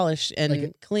gonna polish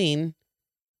and clean.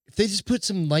 If they just put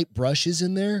some light brushes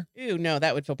in there. Ew, no,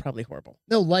 that would feel probably horrible.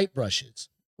 No, light brushes.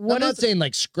 I'm not saying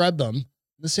like scrub them.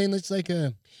 I'm saying it's like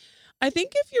a. I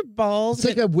think if your balls it's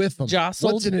like a whiff them.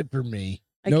 Jostled. What's in it for me?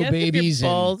 I no guess babies. If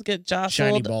your balls get jostled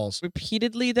shiny balls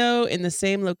repeatedly, though, in the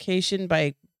same location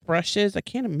by brushes. I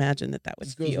can't imagine that would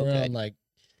feel around good. Like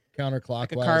counterclockwise,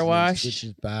 like a car wash,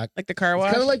 switches back, like the car wash.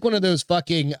 It's kind of like one of those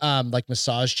fucking like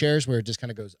massage chairs where it just kind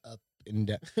of goes up and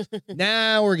down.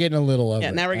 Now we're getting a little over.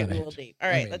 Yeah, now we're getting a little deep. All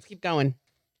right, let's keep going.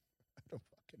 I don't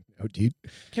fucking know, dude.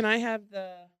 Can I have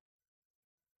the?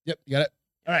 Yep, you got it.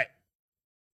 All right.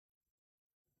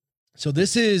 So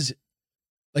this is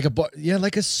like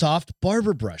like a soft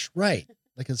barber brush, right?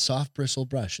 Like a soft bristle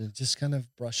brush, and it just kind of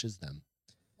brushes them.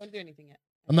 Won't do anything yet.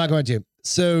 I'm not going to.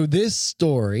 So this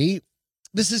story,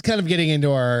 this is kind of getting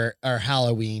into our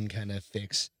Halloween kind of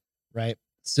fix, right?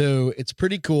 So it's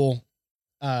pretty cool.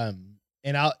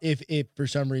 And I'll if for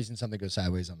some reason something goes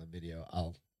sideways on the video,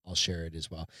 I'll share it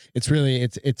as well. It's really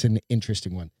it's an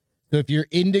interesting one. So if you're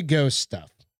into ghost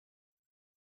stuff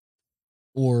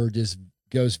or just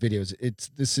ghost videos,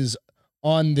 this is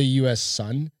on the US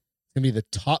Sun. It's gonna be the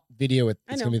top video. It's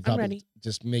gonna be the top. I'm ready.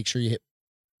 Just make sure you hit.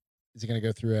 Is it gonna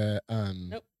go through a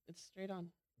Nope, it's straight on.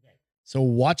 Okay. So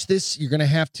watch this. You're gonna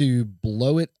have to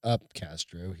blow it up,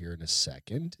 Castro, here in a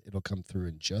second. It'll come through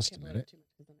in just a minute.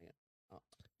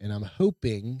 And I'm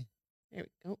hoping. There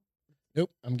we go.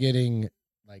 Nope, I'm getting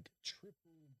like triple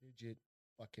digit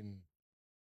fucking.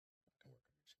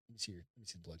 Let me see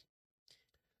the blood.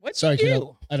 What'd you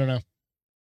do? I don't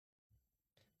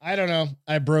know.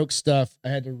 I broke stuff. I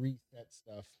had to reset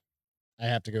stuff. I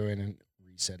have to go in and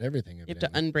reset everything. You have to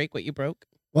unbreak what you broke?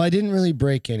 Well, I didn't really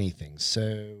break anything. So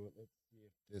let's see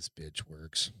if this bitch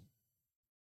works.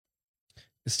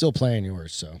 It's still playing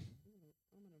yours, so. I'm going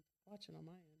to watch it on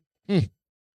my end.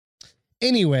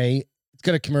 Anyway, it's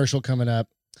got a commercial coming up.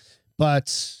 But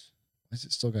why is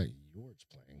it still got yours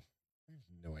playing? I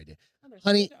have no idea. Oh,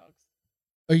 honey,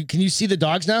 can you see the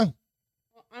dogs now?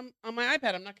 Well, I'm on my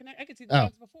iPad. I'm not connected. I could see the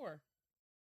dogs before.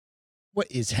 What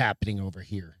is happening over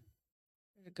here?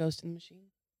 There's a ghost in the machine.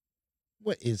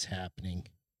 What is happening?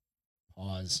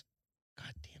 Pause.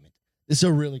 God damn it. This is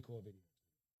a really cool video.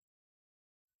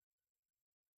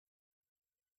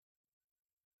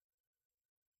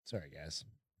 Sorry, guys.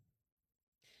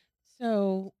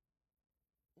 So,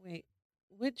 wait.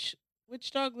 Which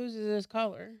dog loses his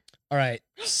collar? All right.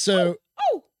 So.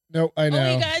 Oh! No, I know.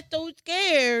 Oh, he got so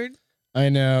scared. I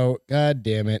know. God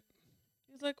damn it.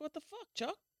 He's like, what the fuck,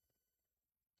 Chuck?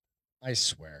 I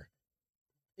swear.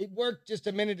 It worked just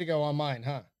a minute ago on mine,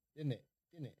 huh? Didn't it?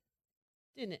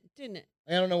 Didn't it?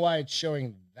 I don't know why it's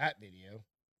showing that video.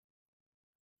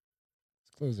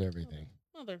 Let's close everything.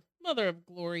 Mother of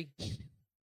glory.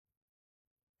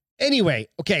 Anyway,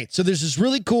 okay, so there's this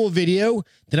really cool video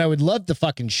that I would love to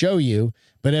fucking show you,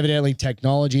 but evidently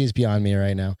technology is beyond me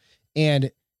right now.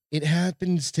 And it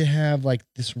happens to have like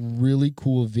this really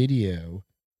cool video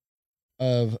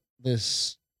of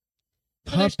this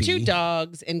puppy. So there's 2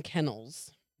 dogs in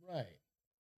kennels. Right.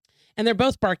 And they're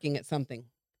both barking at something.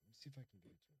 Let's see if I can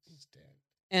get to this stand.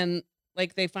 And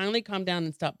like they finally calm down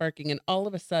and stop barking. And all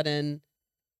of a sudden,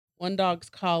 one dog's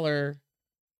collar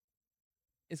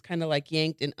is kind of like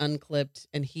yanked and unclipped,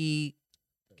 and he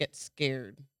gets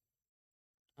scared.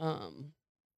 Let's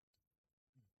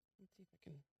see if I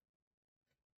can.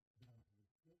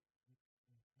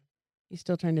 He's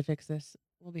still trying to fix this.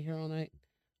 We'll be here all night.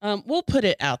 We'll put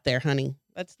it out there, honey.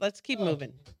 Let's keep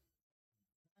moving.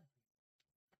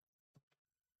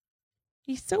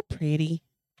 He's so pretty.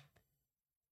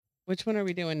 Which one are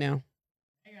we doing now?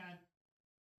 Hang on.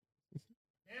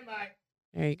 Stand by.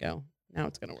 There you go. Now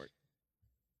it's gonna work.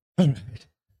 All right.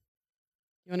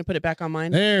 You want to put it back on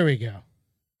mine? There we go.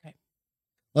 Okay.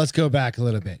 Let's go back a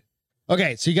little bit.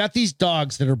 Okay, so you got these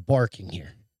dogs that are barking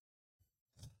here.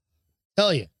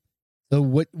 Tell you.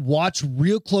 So watch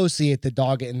real closely at the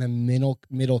dog in the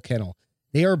middle kennel.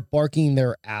 They are barking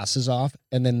their asses off,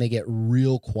 and then they get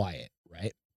real quiet,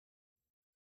 right?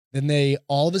 Then they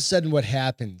all of a sudden what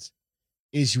happens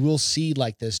is you will see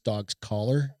like this dog's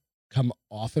collar come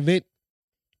off of it,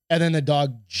 and then the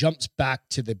dog jumps back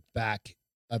to the back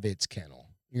of its kennel.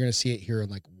 You're going to see it here in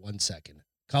like 1 second.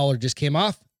 Collar just came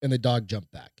off, and the dog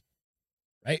jumped back,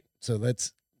 right? So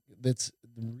let's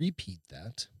repeat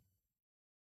that.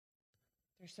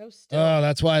 They're so still. Oh,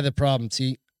 that's why the problem.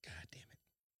 See, God damn it.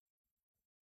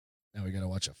 Now we got to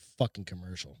watch a fucking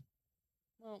commercial.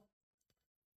 Well,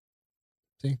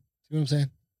 see what I'm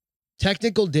saying?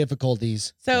 Technical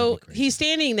difficulties. so he's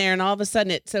standing there, and all of a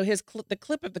sudden, the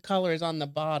clip of the collar is on the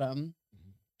bottom,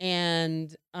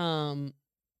 and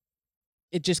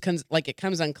it just comes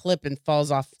unclipped and falls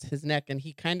off his neck, and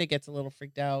he kind of gets a little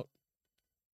freaked out.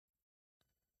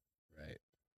 Right.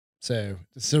 So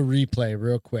just a replay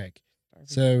real quick.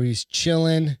 So he's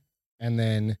chilling, and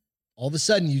then all of a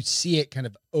sudden you see it kind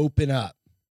of open up,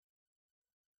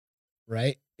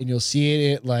 right? And you'll see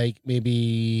it at like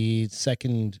maybe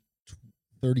second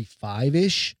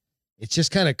 35-ish. It's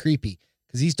just kind of creepy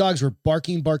because these dogs were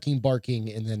barking,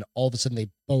 and then all of a sudden they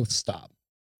both stop.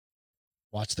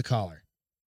 Watch the collar.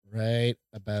 Right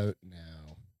about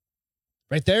now.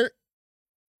 Right there.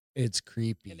 It's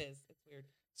creepy. It is. It's weird.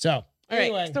 So All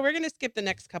right, so we're gonna skip the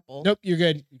next couple. Nope, you're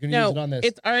good. You can use it on this.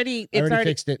 It's already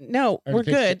fixed it. No, we're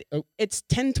good. Oh. It's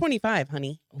 10:25,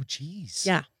 honey. Oh, jeez.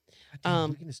 Yeah.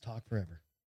 We can just talk forever.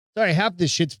 Sorry, half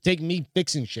this shit's taking me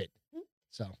fixing shit.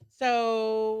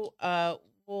 So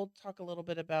we'll talk a little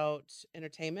bit about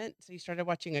entertainment. So you started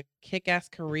watching a kick-ass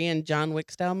Korean John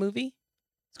Wick style movie.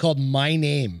 It's called My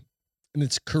Name, and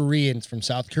it's Korean. It's from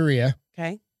South Korea.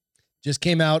 Okay. Just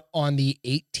came out on the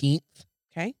 18th.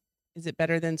 Okay. Is it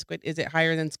better than Squid? Is it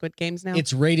higher than Squid Games now?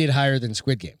 It's rated higher than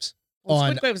Squid Games. Well,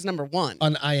 Squid Game was number 1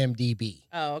 on IMDb.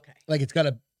 Oh, okay. Like it's got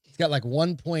like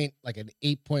an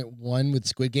 8.1 with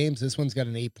Squid Games. This one's got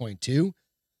an 8.2.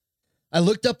 I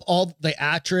looked up all the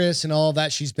actress and all of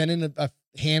that. She's been in a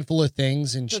handful of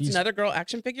things, and she's another girl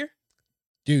action figure.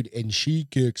 Dude, and she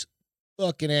kicks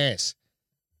fucking ass.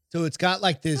 So it's got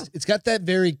like this. It's got that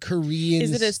very Korean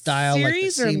Is it a style,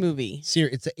 series like or a movie?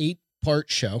 Series. It's an 8-part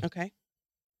show. Okay.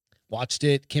 Watched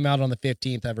it. Came out on the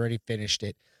 15th. I've already finished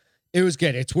it. It was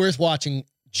good. It's worth watching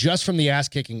just from the ass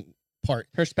kicking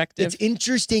part perspective. It's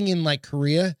interesting in like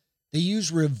Korea. They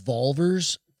use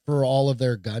revolvers for all of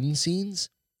their gun scenes.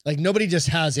 Like nobody just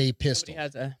has a pistol,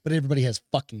 but everybody has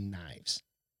fucking knives,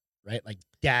 right? Like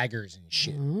daggers and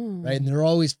shit, right? And they're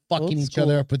always fucking each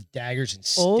other up with daggers and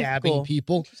stabbing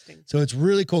people. So it's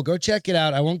really cool. Go check it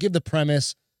out. I won't give the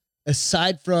premise.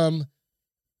 Aside from,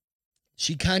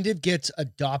 she kind of gets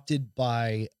adopted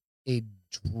by a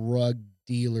drug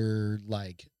dealer,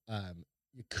 like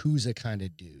Yakuza kind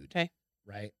of dude. Okay.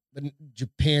 Right? But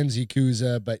Japan's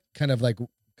Yakuza, but kind of like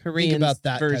Korean about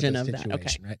that version type of that.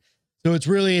 Okay. Right? So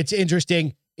it's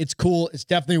interesting. It's cool. It's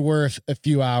definitely worth a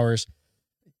few hours.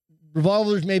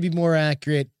 Revolvers may be more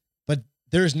accurate, but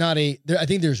there's not I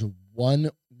think there's one,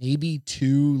 maybe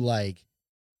two, like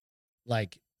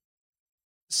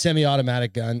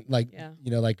semi-automatic gun, like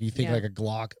like you think like a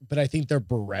Glock, but I think they're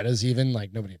Berettas even.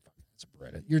 Like nobody has a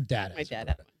Beretta. Your dad has My dad a Beretta.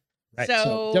 had one. Right.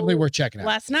 So definitely worth checking out.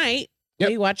 Last night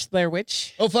we watched Blair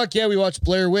Witch. Oh fuck yeah, we watched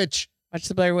Blair Witch. Watch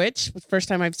the Blair Witch. First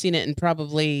time I've seen it in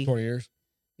probably 4 years.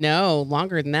 No,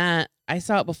 longer than that. I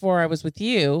saw it before I was with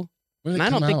you. And I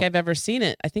don't think I've ever seen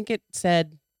it. I think it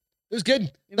said it was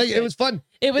good. It was fun.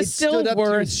 It was still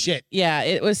worth shit. Yeah,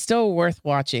 it was still worth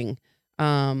watching.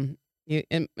 And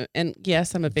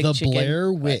yes, I'm a big chicken.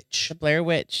 Blair Witch. The Blair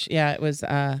Witch. Yeah, it was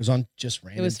on just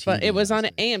random. It was fun. It was on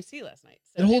AMC last night.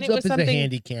 So, it holds up as a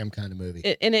handy cam kind of movie.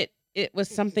 It was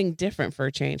something different for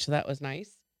a change, so that was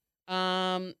nice.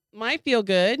 My feel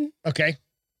good. Okay.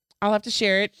 I'll have to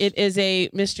share it. It is a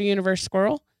Mr. Universe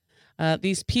squirrel.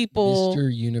 These people.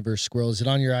 Mr. Universe squirrel. Is it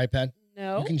on your iPad?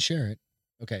 No. You can share it.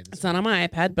 Okay. It's not on my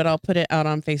iPad, but I'll put it out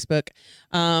on Facebook.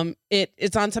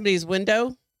 It's on somebody's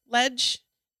window ledge,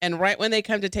 and right when they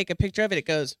come to take a picture of it, it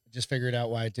goes. Just figured out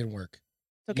why it didn't work.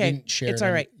 Okay. You didn't share it's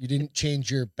all right. You didn't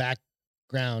change your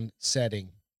background setting.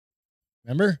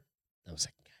 Remember? That was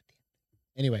like,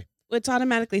 goddamn. Anyway. It's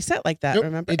automatically set like that, nope,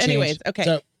 remember? Anyways,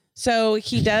 okay. So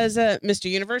he does a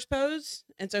Mr. Universe pose,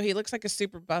 and so he looks like a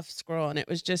super buff squirrel, and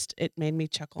it made me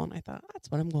chuckle, and I thought, that's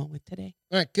what I'm going with today.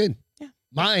 All right, good. Yeah.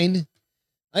 Mine,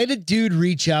 I had a dude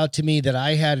reach out to me that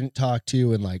I hadn't talked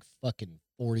to in like fucking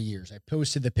 40 years. I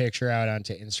posted the picture out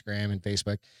onto Instagram and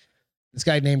Facebook. This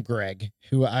guy named Greg,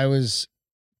 who I was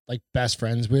like best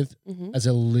friends with as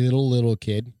a little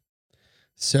kid.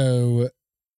 So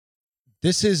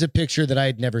this is a picture that I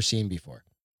had never seen before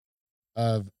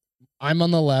of I'm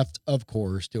on the left, of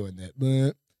course, doing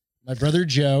that. My brother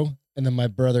Joe and then my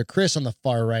brother Chris on the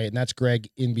far right. And that's Greg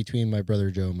in between my brother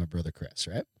Joe and my brother Chris,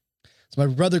 right? So my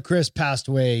brother Chris passed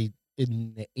away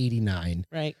in 89.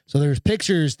 Right. So there's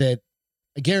pictures that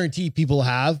I guarantee people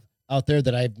have out there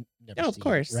that I've never seen. Of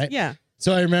course. Right. Yeah.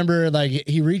 So I remember like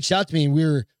he reached out to me and we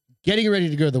were getting ready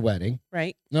to go to the wedding.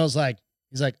 Right. And I was like,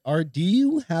 he's like, do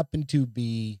you happen to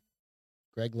be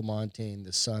Greg LaMontagne,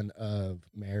 the son of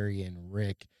Mary and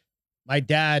Rick? My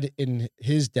dad and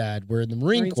his dad were in the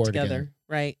Marine Corps together.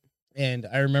 Right. And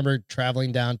I remember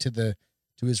traveling down to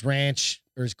his ranch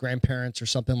or his grandparents or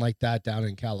something like that down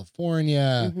in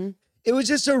California. Mm-hmm. It was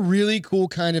just a really cool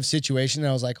kind of situation. And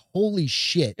I was like, holy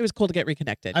shit. It was cool to get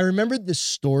reconnected. I remembered the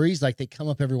stories, like they come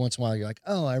up every once in a while. You're like,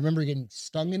 oh, I remember getting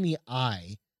stung in the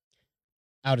eye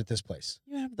out at this place.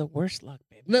 You have the worst luck,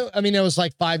 baby. No, I mean, I was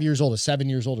like 5 years old or 7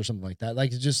 years old or something like that.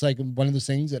 Like, it's just like one of those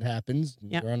things that happens.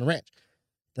 Yep. You're on the ranch.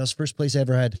 That was the first place I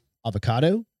ever had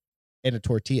avocado and a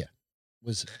tortilla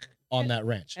was on that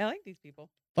ranch. I like these people.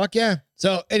 Fuck yeah.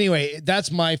 So anyway, that's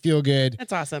my feel good.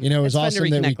 That's awesome. You know, it was awesome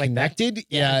that we connected. Like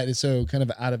that. Yeah. So kind of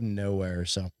out of nowhere.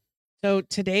 So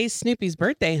today's Snoopy's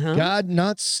birthday, huh? God,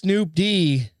 not Snoop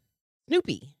D.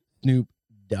 Snoopy. Snoop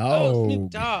Dogg. Oh,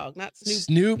 Snoop Dogg, not Snoop.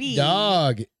 Snoop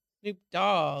Dogg. Snoop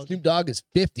Dogg. Snoop Dogg is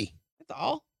 50. That's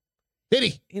all.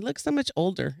 50. He looks so much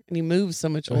older and he moves so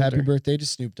much older. Happy birthday to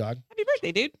Snoop Dogg. Happy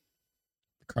birthday, dude.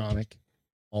 Chronic.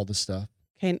 All the stuff.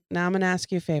 Okay, now I'm going to ask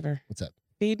you a favor. What's up?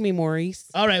 Feed me, Maurice.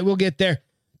 All right, we'll get there.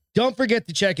 Don't forget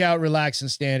to check out Relax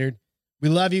and Standard. We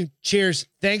love you. Cheers.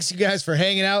 Thanks, you guys, for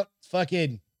hanging out.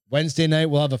 Fucking Wednesday night,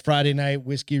 we'll have a Friday night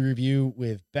whiskey review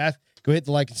with Beth. Go hit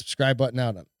the like and subscribe button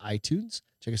out on iTunes.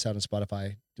 Check us out on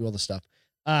Spotify. Do all the stuff.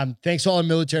 Thanks to all our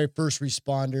military first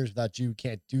responders. Without you,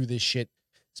 can't do this shit.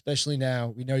 Especially now.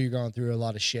 We know you're going through a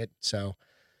lot of shit, so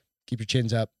keep your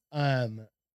chins up.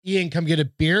 Ian, come get a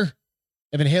beer.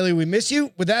 Evan Haley, we miss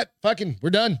you. With that, we're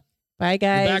done. Bye,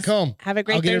 guys. We're back home. Have a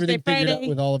great I'll get Thursday, everything Friday. figured out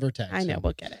with all of our tags. I know,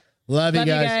 we'll get it. Love you you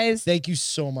guys. Thank you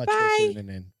so much Bye. for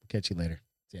tuning in. We'll catch you later.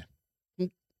 See ya.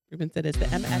 Ruben said it's the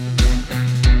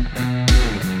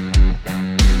MF.